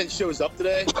the offense shows up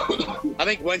today. I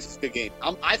think Wentz is a good game.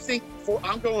 I'm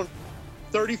going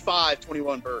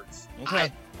 35-21 Birds.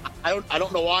 Okay. I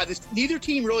don't know why. Neither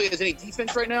team really has any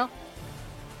defense right now.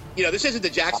 This isn't the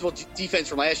Jacksonville defense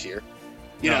from last year.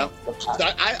 So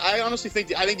I honestly think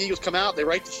the Eagles come out, they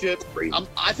right the ship.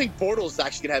 I think Bortles is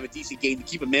actually gonna have a decent game to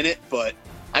keep him in it, but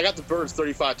I got the Birds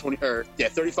 35-21.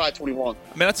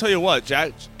 I mean, I'll tell you what,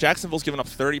 Jacksonville's given up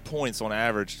 30 points on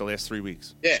average the last 3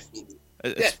 weeks. Yeah.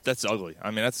 That's ugly.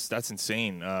 I mean, that's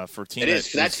insane for a team. It is.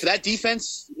 For that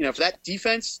defense,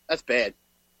 that's bad.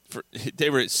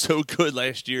 They were so good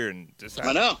last year, and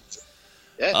I know.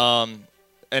 Yeah.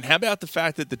 And how about the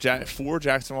fact that the 4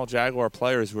 Jacksonville Jaguar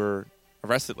players were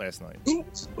arrested last night?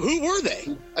 Who were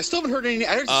they? I still haven't heard any.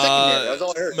 I heard the secondary. That was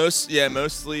all I heard.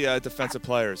 Mostly defensive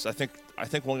players. I think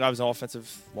one guy was an offensive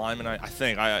lineman. I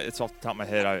think it's off the top of my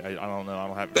head. I don't know. I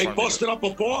don't have. They busted up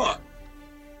a bar.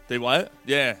 They what?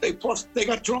 Yeah. They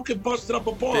got drunk and busted up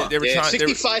a bar. They were trying.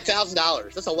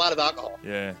 $65,000. That's a lot of alcohol.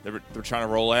 Yeah, they were trying to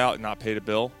roll out and not pay the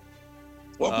bill.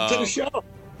 Welcome to the show. What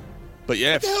But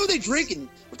the hell are they drinking?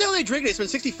 They spent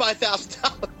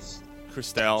 $65,000.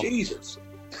 Cristal. Jesus.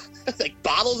 That's like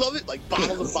bottles of it, like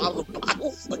bottles of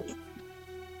bottles.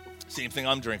 Same thing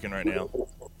I'm drinking right now.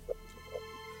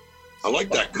 I like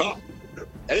that cup.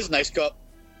 That is a nice cup.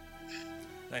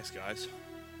 Thanks, guys.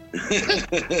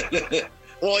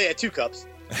 Well, yeah, 2 cups.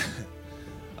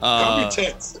 Count your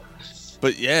tits.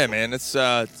 But yeah, man, it's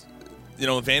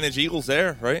advantage Eagles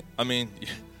there, right? I mean,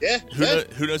 yeah.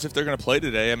 Who knows if they're going to play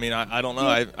today? I mean, I don't know.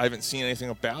 I haven't seen anything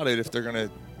about it if they're going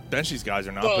to bench these guys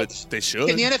or not, but they should.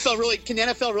 Can the NFL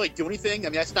really do anything? I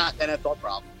mean, that's not an NFL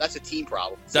problem. That's a team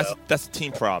problem. That's a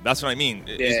team problem. That's what I mean.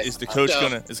 Yeah. Is the coach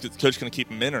gonna keep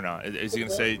him in or not? Is he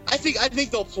gonna say? I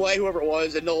think they'll play whoever it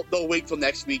was, and they'll wait till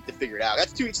next week to figure it out.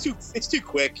 It's too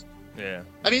quick. Yeah.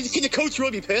 I mean, can the coach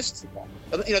really be pissed?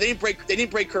 They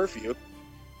didn't break curfew.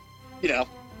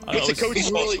 It's the coach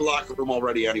He's lost the locker room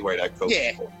already anyway, that coach.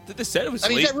 Yeah. They said it was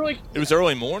late. It was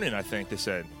early morning, I think they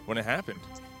said, when it happened.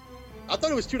 I thought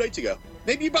it was 2 nights ago.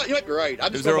 Maybe you might be right.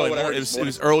 It was early morning. It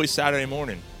was early Saturday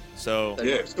morning. So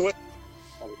yeah.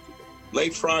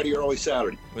 Late Friday, early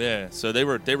Saturday. Yeah, so they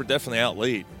were definitely out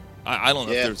late. I don't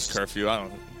know if there was curfew. I don't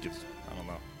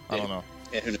know.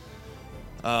 Yeah, who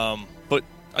knows? But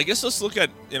I guess let's look at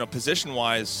position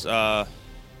wise.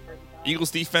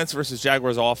 Eagles defense versus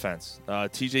Jaguars offense.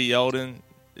 TJ Yeldon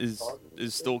is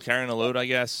still carrying the load, I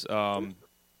guess.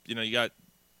 You got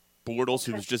Bortles,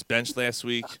 who was just benched last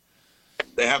week.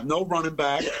 They have no running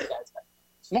back.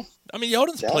 I mean,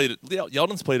 Yeldon's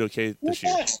played okay this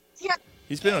year.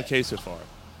 He's been okay so far.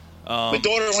 My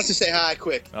daughter wants to say hi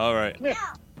quick. All right.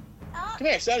 Come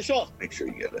here, Saturday show. Make sure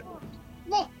you get it.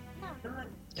 Come on.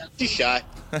 She's shy.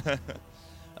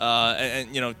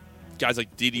 and guys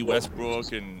like D.D.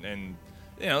 Westbrook and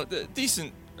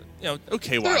decent,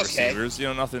 okay wide receivers.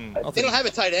 Nothing. They don't have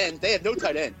a tight end. They have no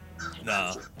tight end.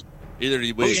 No. Either do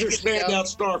you Who's your standout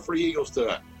star for Eagles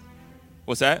today?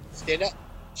 What's that?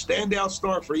 Standout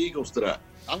star for Eagles today.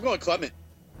 I'm going Clement.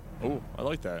 Oh, I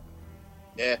like that.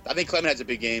 Yeah, I think Clement has a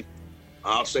big game.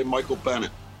 I'll say Michael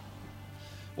Bennett.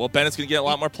 Well, Bennett's going to get a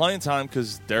lot more playing time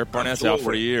because Derek Barnett's out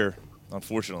for a year,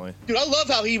 unfortunately. Dude, I love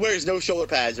how he wears no shoulder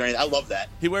pads or anything. I love that.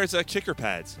 He wears kicker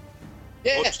pads.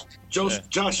 Yeah. Well,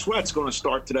 Josh Sweat's going to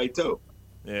start today, too.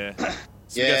 Yeah.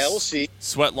 So we'll see.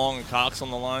 Sweat, Long, and Cox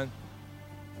on the line.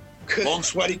 Long,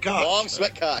 sweaty Cox. Long,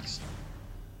 sweat Cox.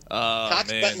 Cox,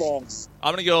 man. sweat, longs.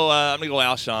 I'm gonna go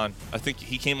Alshon. I think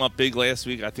he came up big last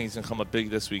week. I think he's gonna come up big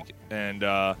this week,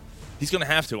 and he's gonna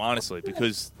have to, honestly,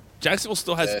 because Jacksonville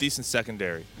still has a decent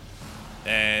secondary,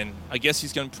 and I guess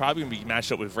he's probably gonna be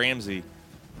matched up with Ramsey.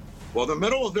 Well, the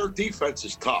middle of their defense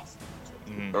is tough.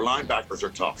 Mm-hmm. Their linebackers are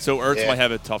tough. So Ertz might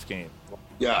have a tough game.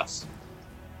 Yes.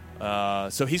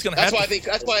 So he's gonna. That's why I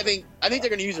think they're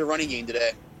gonna use a running game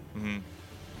today. Mm-hmm.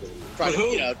 Try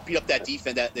to beat up that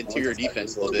defense, that interior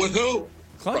defense a little bit. With who?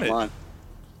 Clement.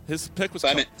 His pick was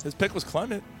Clement. His pick was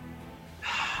Clement.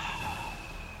 I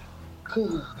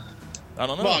don't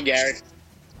know. Come on, Gary.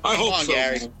 I hope so.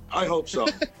 Gary. I hope so.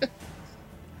 It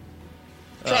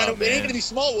ain't going to be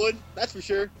Smallwood, that's for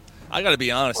sure. I got to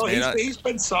be honest, man. He's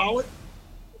been solid.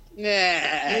 Nah.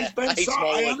 He's been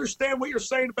solid. I understand what you're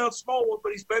saying about Smallwood,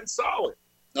 but he's been solid.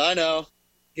 I know.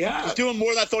 Yeah. He's doing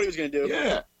more than I thought he was going to do.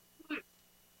 Yeah.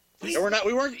 He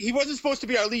wasn't supposed to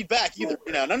be our lead back either.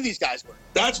 None of these guys were.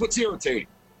 That's what's irritating.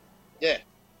 Yeah.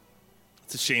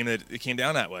 It's a shame that it came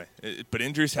down that way. But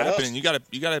injuries happen, and you got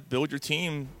to build your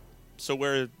team so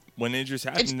when injuries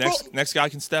happen, next guy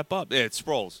can step up. Yeah, it's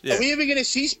Sproles. Yeah. Are we even going to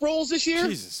see Sproles this year?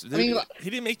 Jesus, he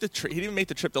didn't make the trip. He didn't make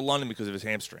the trip to London because of his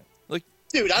hamstring. Like,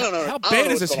 dude, I don't know. How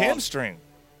bad is his hamstring?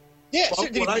 Yeah, well,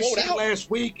 what I said last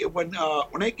week when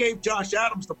they gave Josh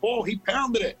Adams the ball, he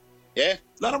pounded it. Yeah,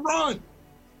 let him run.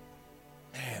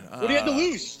 Man, what do you have to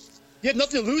lose? You have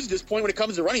nothing to lose at this point when it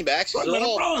comes to running backs. Let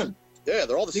him run. Yeah,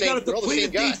 they're all the same. You got a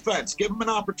depleted defense. Give him an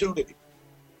opportunity.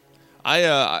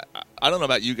 I don't know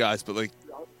about you guys, but like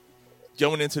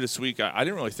going into this week, I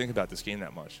didn't really think about this game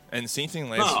that much. And same thing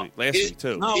last week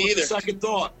too. No, it's a second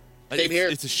thought. Same here.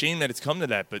 It's a shame that it's come to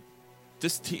that, but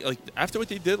this team, like after what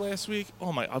they did last week,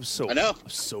 oh my, I'm so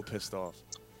pissed off.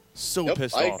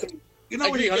 Pissed off. You know,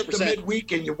 when you get to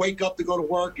midweek and you wake up to go to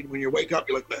work, and when you wake up,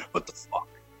 you're like, what the fuck?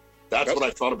 That's what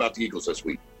I thought about the Eagles this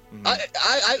week.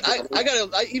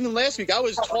 Mm-hmm. Even last week, I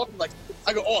was talking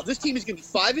this team is going to be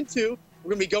 5-2. We're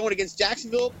going to be going against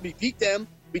Jacksonville. We beat them.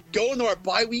 We go into our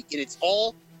bye week, and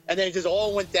and then it just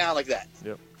all went down like that.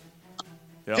 Yep.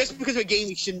 Just because of a game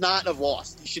you should not have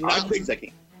lost. You should not lose that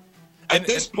game. At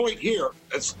this point here,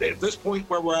 at this point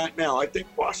where we're at now, I think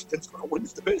Washington's going to win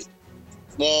this division.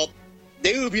 Well,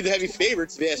 they would be the heavy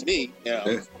favorites, if you ask me.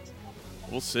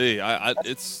 We'll see.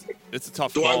 It's a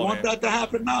tough call. Do I want that to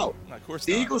happen now? No, of course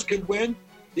the Eagles can win.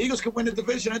 The Eagles can win the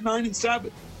division at 9-7.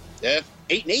 Yeah,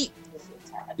 8-8.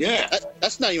 Yeah,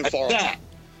 that's not even far off.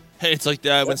 Hey, it's like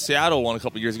when Seattle won a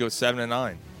couple years ago,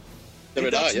 7-9.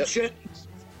 Shit.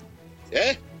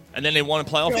 Yeah. And then they won a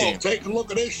playoff game. Take a look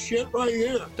at this shit right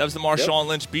here. That was the Marshawn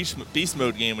Lynch beast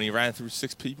mode game when he ran through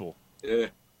 6 people. Yeah.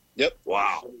 Yep.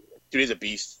 Wow. Dude, he's a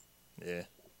beast. Yeah.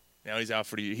 Now he's out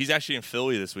for the year. He's actually in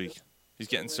Philly this week. He's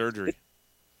getting surgery.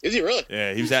 Is he really?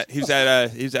 Yeah, he was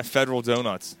at Federal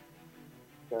Donuts.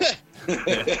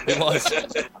 It was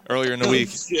earlier in the week.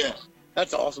 Yeah.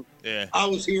 That's awesome. Yeah. I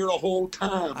was here the whole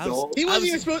time, dog. He wasn't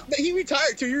even supposed he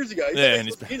retired 2 years ago. And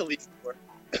he's in the league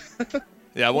before.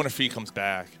 Yeah, I wonder if he comes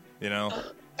back,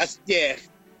 He's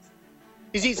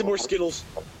eating some more Skittles.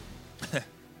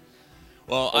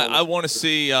 Well, I want to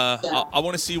see I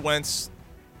want to see Wentz.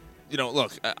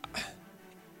 Look,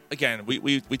 again,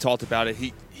 we talked about it.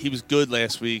 He was good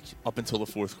last week up until the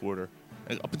fourth quarter.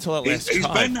 Up until that last He's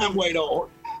drive. been that way, though.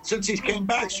 Since he came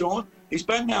back, Sean, he's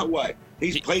been that way.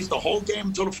 He plays the whole game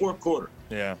until the fourth quarter.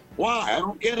 Yeah. Why? I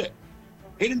don't get it.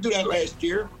 He didn't do that last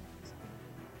year.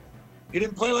 He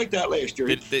didn't play like that last year.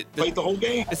 He played the whole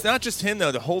game. It's not just him,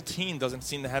 though. The whole team doesn't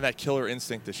seem to have that killer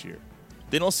instinct this year.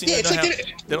 They don't seem to know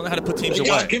they don't know how to put teams away.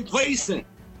 They got complacent.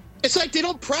 It's like they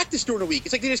don't practice during the week.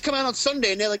 It's like they just come out on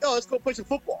Sunday and they're like, let's go play some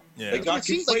football. Yeah. They got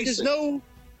complacent. Like there's no,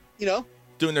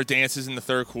 doing their dances in the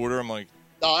third quarter. I'm like,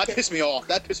 oh, that pissed me off.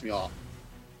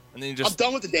 And then I'm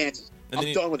done with the dances.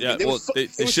 I'm done with it. It was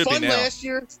fun last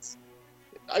year.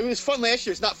 It was fun last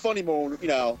year. It's not fun anymore.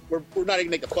 We're not even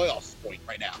making the playoffs point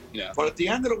right now. But at the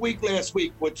end of the week last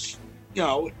week, which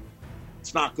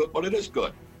it's not good, but it is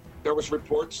good. There was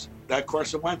reports that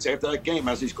Carson Wentz after that game,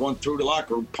 as he's going through the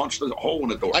locker room, punched a hole in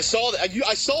the door. I saw that.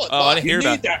 I saw it. Oh, I didn't hear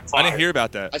about that. I didn't hear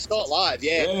about that. I saw it live.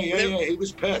 Yeah. Yeah. He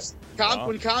was pissed.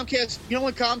 When Comcast,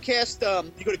 when Comcast,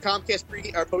 you go to Comcast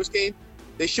pre or post game,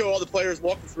 they show all the players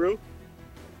walking through.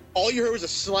 All you heard was a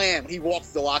slam. He walked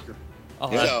to the locker room.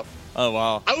 Oh, Oh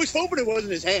wow! I was hoping it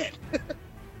wasn't his hand.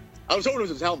 I was hoping it was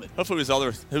his helmet. Hopefully it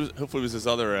was his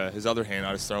other hand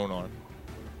I was throwing on.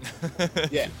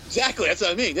 Yeah, exactly. That's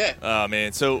what I mean. Yeah. Oh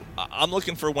man, so I'm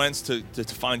looking for Wentz to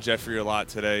find Jeffrey a lot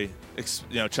today.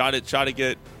 Try to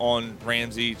get on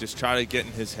Ramsey. Just try to get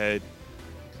in his head.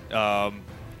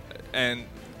 And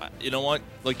you know what?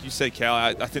 Like you said, Cal,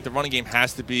 I think the running game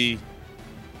has to be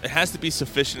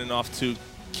sufficient enough to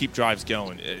keep drives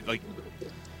going.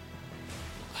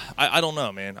 I don't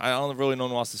know, man. I don't really know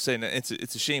what else to say. And it's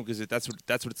a shame because that's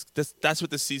what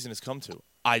this season has come to.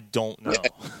 I don't know.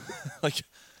 Yeah.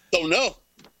 Don't know.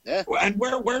 Yeah. And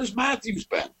where's Matthews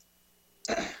been?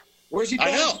 Where's he been?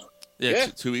 I know. Yeah.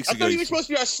 2 weeks ago. I thought he was supposed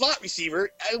to be our slot receiver.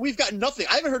 We've got nothing.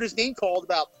 I haven't heard his name called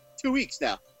about 2 weeks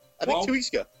now. I think 2 weeks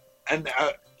ago. And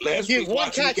last he week, had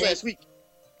one catch last week.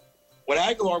 When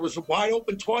Aguilar was wide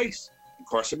open twice, and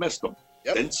Carson missed him.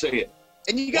 Yep. Didn't see it.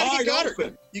 And you got to get Goddard.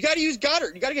 Open. You got to use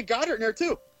Goddard. You got to get Goddard in there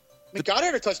too. Goddard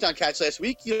had a touchdown catch last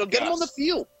week. Get him on the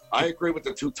field. I agree with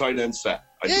the 2 tight end set.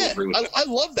 I do agree with that. I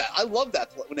love that. I love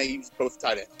that when they use both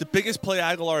tight ends. The biggest play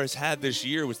Aguilar has had this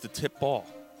year was the tip ball.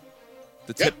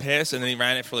 The tip pass, and then he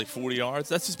ran it for like 40 yards.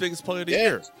 That's his biggest play of the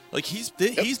year. Like, he's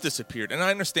disappeared. And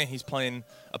I understand he's playing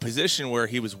a position where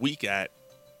he was weak at.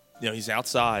 He's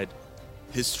outside.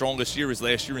 His strongest year was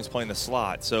last year. He's playing the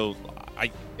slot. So,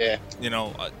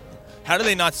 how do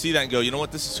they not see that and go, you know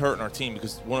what, this is hurting our team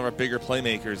because one of our bigger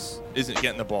playmakers isn't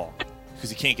getting the ball because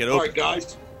he can't get open. All right,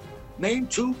 guys. Name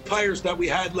 2 players that we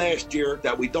had last year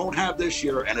that we don't have this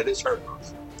year, and it is hurting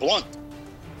us. Blunt.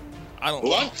 I don't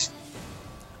Blunt.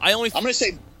 I'm going to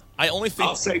say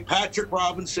I'll say Patrick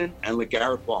Robinson and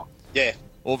LeGarrette Blount. Yeah.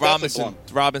 Well,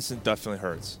 Robinson definitely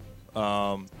hurts.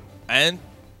 And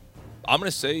I'm going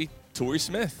to say Torrey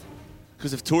Smith.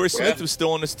 Because if Torrey Smith was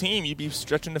still on this team, you'd be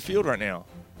stretching the field right now.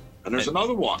 And there's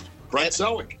another one, Brent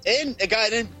Selleck. And a guy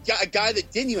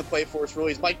that didn't even play for us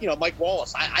really is Mike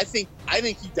Wallace. I think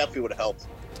he definitely would have helped.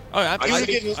 Oh, yeah,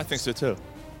 I think so too.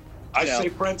 I say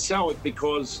Brent Selleck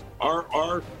because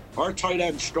our tight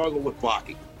ends struggle with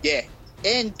blocking. Yeah.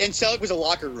 And Selleck was a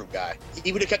locker room guy.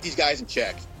 He would have kept these guys in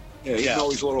check. Yeah, he's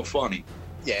always a little funny.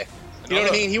 Yeah. You know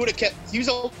what I mean? He would have kept.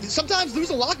 Sometimes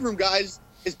losing locker room guys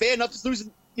is bad enough as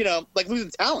losing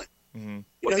talent. Mm-hmm.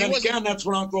 But then again, that's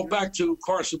when I'll go back to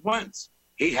Carson Wentz.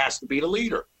 He has to be the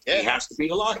leader. Yeah. He has to be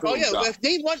the locker room guy. Well,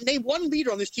 name one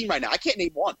leader on this team right now. I can't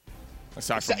name one.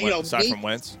 Aside from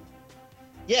Wentz.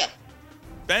 Yeah.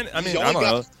 I don't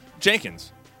know.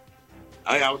 Jenkins.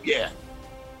 Yeah.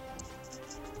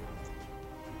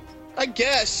 I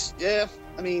guess. Yeah.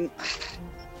 I mean,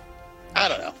 I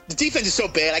don't know. The defense is so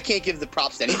bad. I can't give the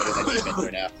props to anybody on that defense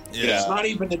right now. Yeah. It's not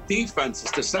even the defense.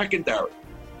 It's the secondary.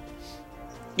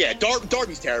 Yeah,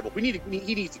 Darby's terrible. He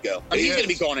needs to go. He's going to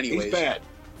be gone anyways. He's bad.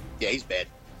 Yeah, he's bad.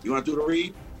 You want to do the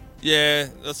read? Yeah,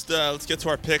 let's get to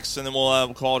our picks and then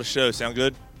we'll call it a show. Sound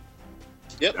good?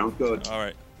 Yep. Sounds good. All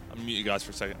right. I'm gonna mute you guys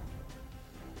for a second.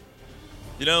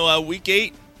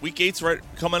 Week 8's right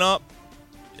coming up.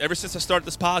 Ever since I started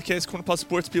this podcast, Corner Plus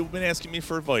Sports, people have been asking me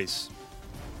for advice.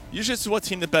 Usually it's what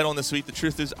team to bet on this week. The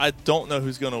truth is, I don't know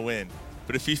who's going to win.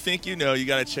 But if you think you know, you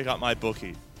got to check out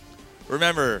MyBookie.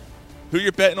 Remember, who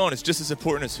you're betting on is just as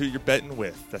important as who you're betting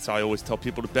with. That's how I always tell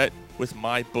people to bet with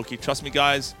MyBookie. Trust me,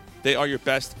 guys, they are your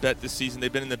best bet this season.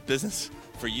 They've been in the business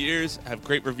for years, have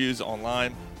great reviews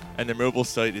online, and their mobile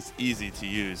site is easy to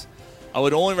use. I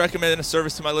would only recommend a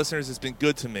service to my listeners that's been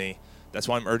good to me. That's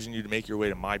why I'm urging you to make your way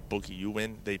to MyBookie. You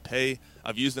win, they pay.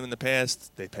 I've used them in the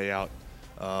past. They pay out.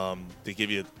 They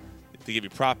give you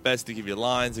prop bets. They give you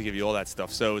lines. They give you all that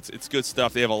stuff. So it's good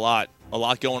stuff. They have a lot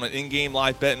going on. In-game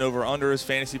live betting, over/unders,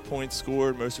 fantasy points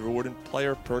scored, most rewarding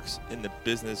player perks in the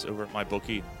business over at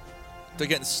MyBookie. They're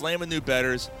getting slammed with new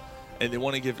bettors, and they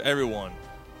want to give everyone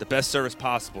the best service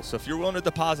possible. So if you're willing to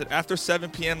deposit after 7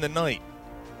 p.m. tonight,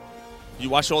 you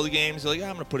watch all the games, you're like,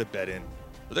 I'm going to put a bet in.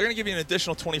 But they're going to give you an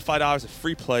additional $25 of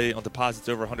free play on deposits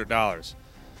over $100.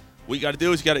 What you got to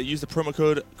do is you got to use the promo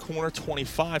code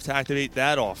Corner25 to activate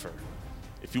that offer.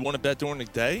 If you want to bet during the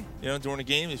day, during the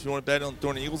game, if you want to bet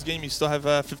during the Eagles game, you still have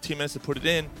 15 minutes to put it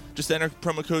in. Just enter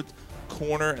promo code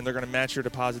Corner, and they're going to match your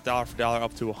deposit dollar for dollar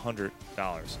up to $100.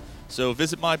 So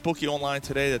visit MyBookie online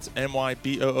today. That's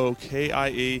MyBookie.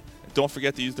 And don't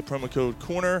forget to use the promo code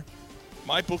Corner.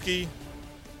 MyBookie.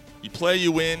 You play,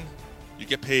 you win, you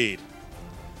get paid.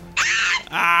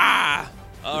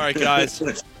 All right, guys.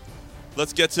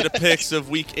 Let's get to the picks of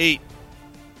Week 8.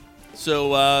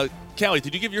 So, Callie,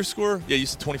 did you give your score? Yeah, you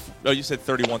said 20. Oh, you said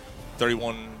 31.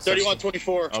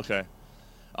 31-24. Okay.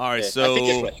 All right,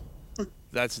 so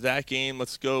that's that game.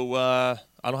 Let's go. I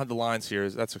don't have the lines here.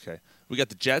 That's okay. We got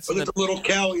the Jets. There's a little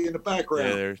Callie in the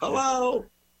background. Yeah, hello.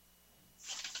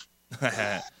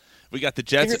 We got the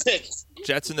Jets. Your pick.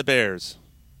 Jets and the Bears.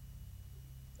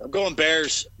 I'm going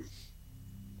Bears.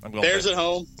 I'm going Bears at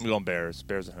home. I'm going Bears.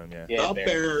 Bears at home, yeah. The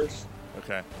Bears.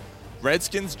 Okay.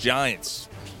 Redskins, Giants.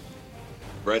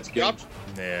 Redskins.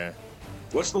 Yeah.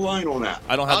 What's the line on that?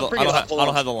 I don't have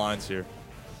the lines here.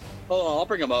 Hold on, I'll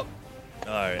bring them up.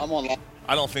 All right. I'm on.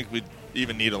 I don't think we'd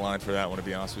even need a line for that one, to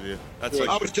be honest with you. That's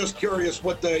I was just curious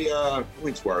what the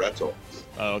points were. That's all.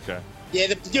 Oh, okay. Yeah,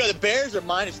 the Bears are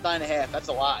 -9.5. That's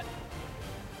a lot.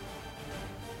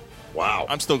 Wow.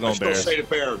 I'm still going Bears. Say the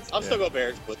Bears. I'm still going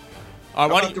Bears, but. All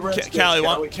right, Callie,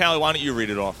 why don't you read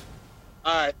it off?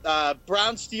 All right,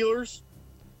 Browns Steelers.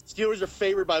 Steelers are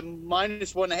favored by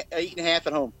 -8.5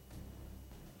 at home.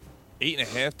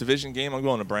 8.5 division game. I'm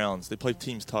going to Browns. They play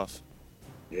teams tough.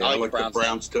 Yeah, I like the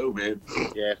Browns too, man.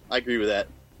 Yeah, I agree with that.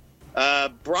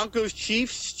 Broncos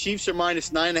Chiefs. Chiefs are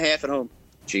 -9.5 at home.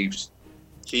 Chiefs.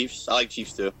 I like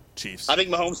Chiefs too. Chiefs. I think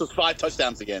Mahomes has 5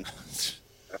 touchdowns again.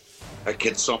 That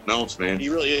kid's something else, man. He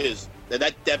really is.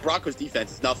 That Broncos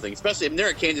defense is nothing, especially if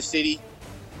they're in Kansas City.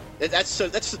 That's a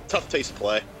tough place to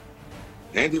play.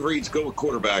 Andy Reid's good with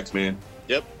quarterbacks, man.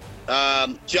 Yep.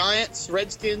 Giants,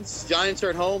 Redskins. Giants are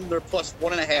at home. They're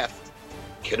 +1.5.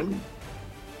 Kidding me?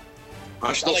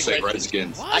 I still say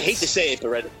Redskins. I hate to say it,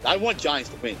 but I want Giants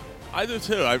to win. I do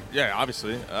too.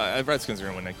 Obviously. Redskins are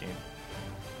going to win that game.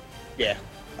 Yeah.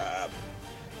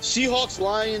 Seahawks,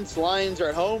 Lions. Lions are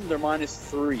at home. They're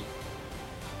 -3.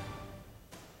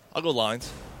 I'll go Lions.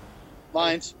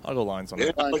 Lions. I'll go Lions on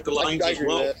that. Yeah, I like the Lions as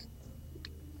well.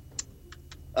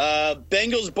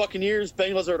 Bengals, Buccaneers.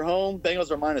 Bengals are at home.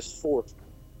 Bengals are -4.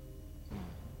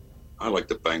 I like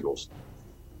the Bengals.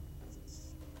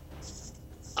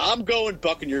 I'm going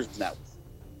Buccaneers now.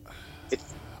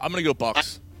 I'm going to go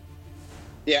Bucks.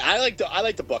 I like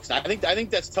the Bucks. I think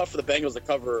that's tough for the Bengals to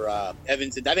cover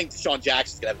Evans, and I think Deshaun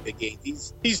Jackson's gonna have a big game.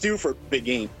 He's due for a big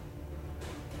game.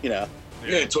 You know.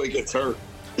 Yeah, until he gets hurt.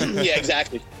 Yeah,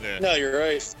 exactly. Yeah. No, you're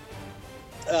right.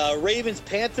 Ravens,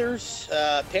 Panthers.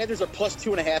 Panthers are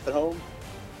 +2.5 at home.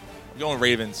 I'm going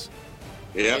Ravens.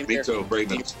 Yeah, me too.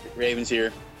 Ravens. Ravens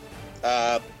here.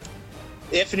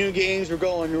 Afternoon games, we're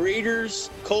going Raiders,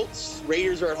 Colts.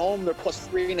 Raiders are at home. They're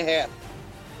 +3.5.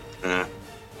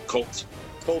 Colts.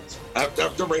 Colts.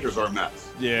 The Raiders are a mess.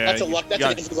 Yeah, that's a luck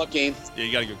game. Yeah,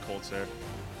 you got to go Colts there.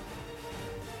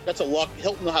 That's a luck.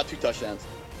 Hilton will have 2 touchdowns.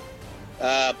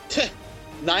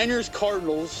 Niners,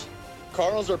 Cardinals.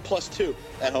 Cardinals are +2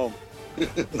 at home.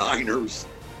 Niners.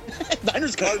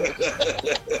 Niners, Cardinals.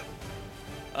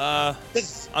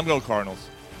 I'm going Cardinals.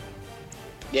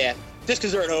 Yeah, just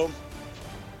because they're at home.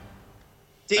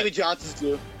 David Johnson's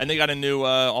due. And they got a new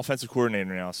offensive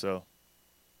coordinator now, so.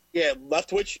 Yeah,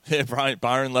 Leftwich. Yeah,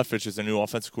 Byron Leftwich is a new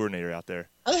offensive coordinator out there.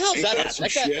 How the hell is that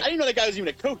guy? I didn't know that guy was even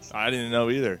a coach. I didn't know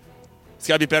either. It's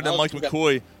got to be better than Mike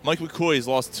McCoy. Mike McCoy has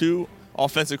lost 2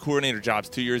 offensive coordinator jobs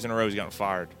 2 years in a row. He's gotten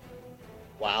fired.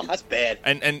 Wow, that's bad.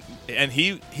 And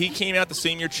he came out the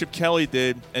same year Chip Kelly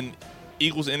did, and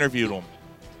Eagles interviewed him.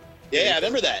 Yeah, I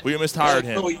remember that. We almost hired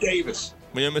him. Billy Davis.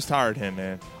 We almost hired him,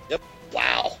 man. Yep.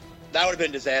 Wow, that would have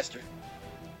been a disaster.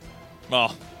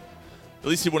 Well, at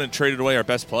least he wouldn't have traded away our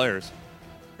best players.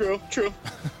 True.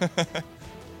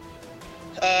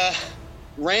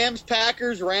 Rams,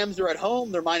 Packers. Rams are at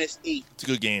home. They're -8. It's a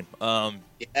good game. Yeah,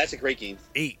 that's a great game.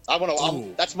 8.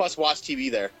 That's must-watch TV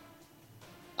there.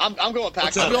 I'm going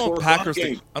Packers. I'm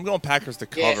going Packers to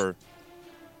cover.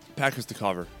 Yeah. Packers to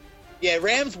cover. Yeah,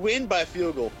 Rams win by a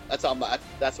field goal. That's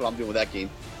what I'm doing with that game.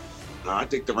 No, I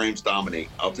think the Rams dominate.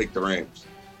 I'll take the Rams.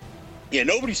 Yeah,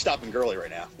 nobody's stopping Gurley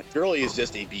right now. Gurley is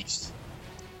just a beast.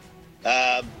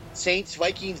 Saints,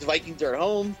 Vikings. Vikings are at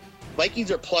home.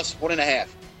 Vikings are +1.5.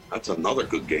 That's another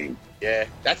good game. Yeah,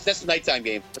 that's the nighttime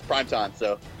game. It's prime time.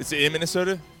 So is it in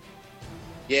Minnesota?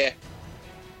 Yeah.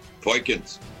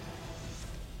 Vikings.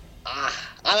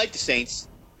 I like the Saints.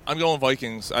 I'm going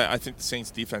Vikings. I think the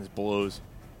Saints defense blows.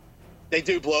 They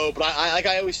do blow, but like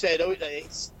I always said,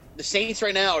 the Saints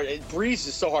right now, Breeze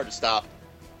is so hard to stop.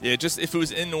 Yeah, just if it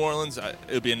was in New Orleans, it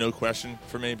would be a no question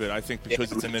for me. But I think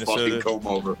because it's in Minnesota, comb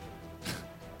over.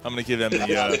 I'm going to give them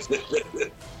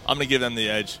the. I'm going to give them the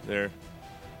edge there.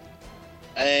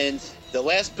 And the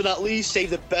last but not least,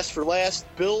 save the best for last.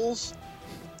 Bills,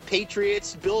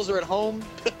 Patriots. Bills are at home.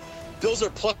 Bills are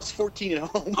 +14 at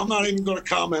home. I'm not even going to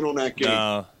comment on that game.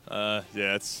 No,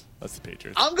 yeah, that's the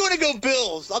Patriots. I'm going to go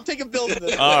Bills. I'm taking Bills in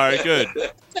this. All right, good.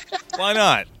 Why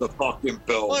not? The fucking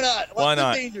Bills. Why not? Why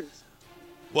not? Dangerous?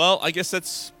 Well, I guess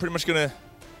that's pretty much going to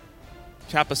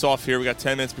cap us off here. We got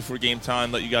 10 minutes before game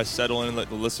time. Let you guys settle in, let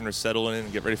the listeners settle in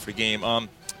and get ready for the game.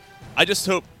 I just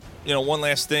hope, one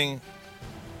last thing.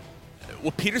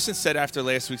 what Peterson said after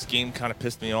last week's game kind of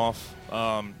pissed me off,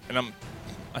 and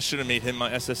I should have made him my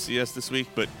SSCS this week,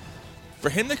 but for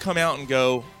him to come out and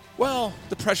go, well,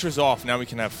 the pressure's off, now we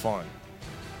can have fun.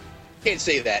 Can't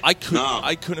say that. I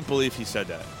couldn't believe he said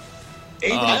that.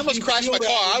 I almost crashed my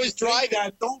car. I was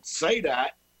driving. Don't say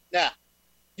that. Nah.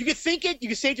 You can think it. You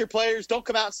can say it to your players. Don't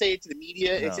come out and say it to the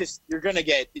media. No. It's just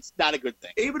it's not a good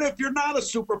thing. Even if you're not a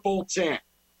Super Bowl champ,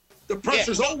 the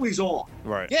pressure's always on.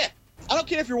 Right. Yeah. I don't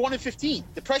care if you're 1-15.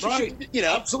 The pressure should,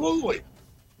 Absolutely.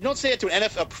 You don't say it to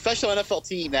a professional NFL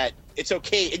team that it's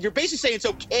okay. And you're basically saying it's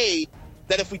okay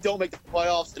that if we don't make the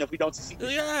playoffs and if we don't succeed.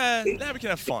 Yeah, now we can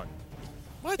have fun.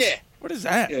 What? Yeah. What is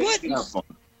that? Yeah, what? Have fun.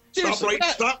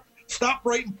 Stop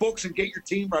writing books and get your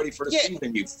team ready for the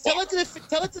season, you fuck.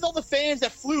 Tell it to all the fans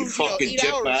that flew 8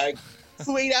 hours.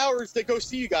 Flew 8 hours to go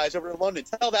see you guys over in London.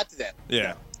 Tell that to them.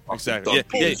 Yeah, exactly.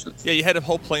 Yeah, you had a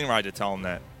whole plane ride to tell them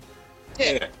that.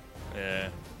 Yeah.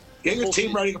 Get your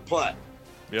team ready to play.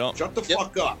 Yep. Shut the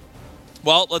fuck up.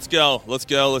 Well, let's go. Let's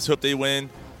hope they win.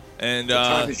 And the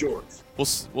time is yours.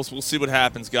 We'll see what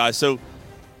happens, guys. So,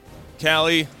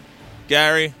 Callie,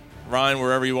 Gary, Ryan,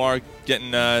 wherever you are,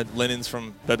 getting linens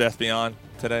from Bed Bath Beyond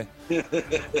today. We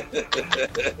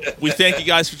thank you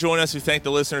guys for joining us. We thank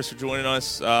the listeners for joining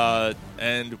us.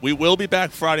 And we will be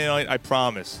back Friday night, I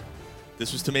promise.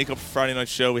 This was to make up for Friday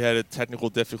night's show. We had a technical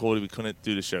difficulty. We couldn't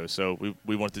do the show. So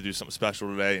we wanted to do something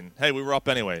special today. And, hey, we were up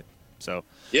anyway. So.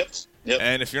 Yep.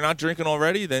 And if you're not drinking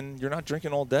already, then you're not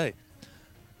drinking all day.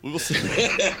 We will see.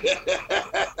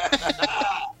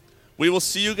 We will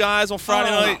see you guys on Friday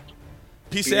night.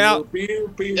 Peace out. Beer.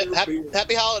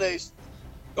 Happy holidays.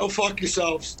 Go fuck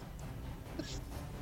yourselves.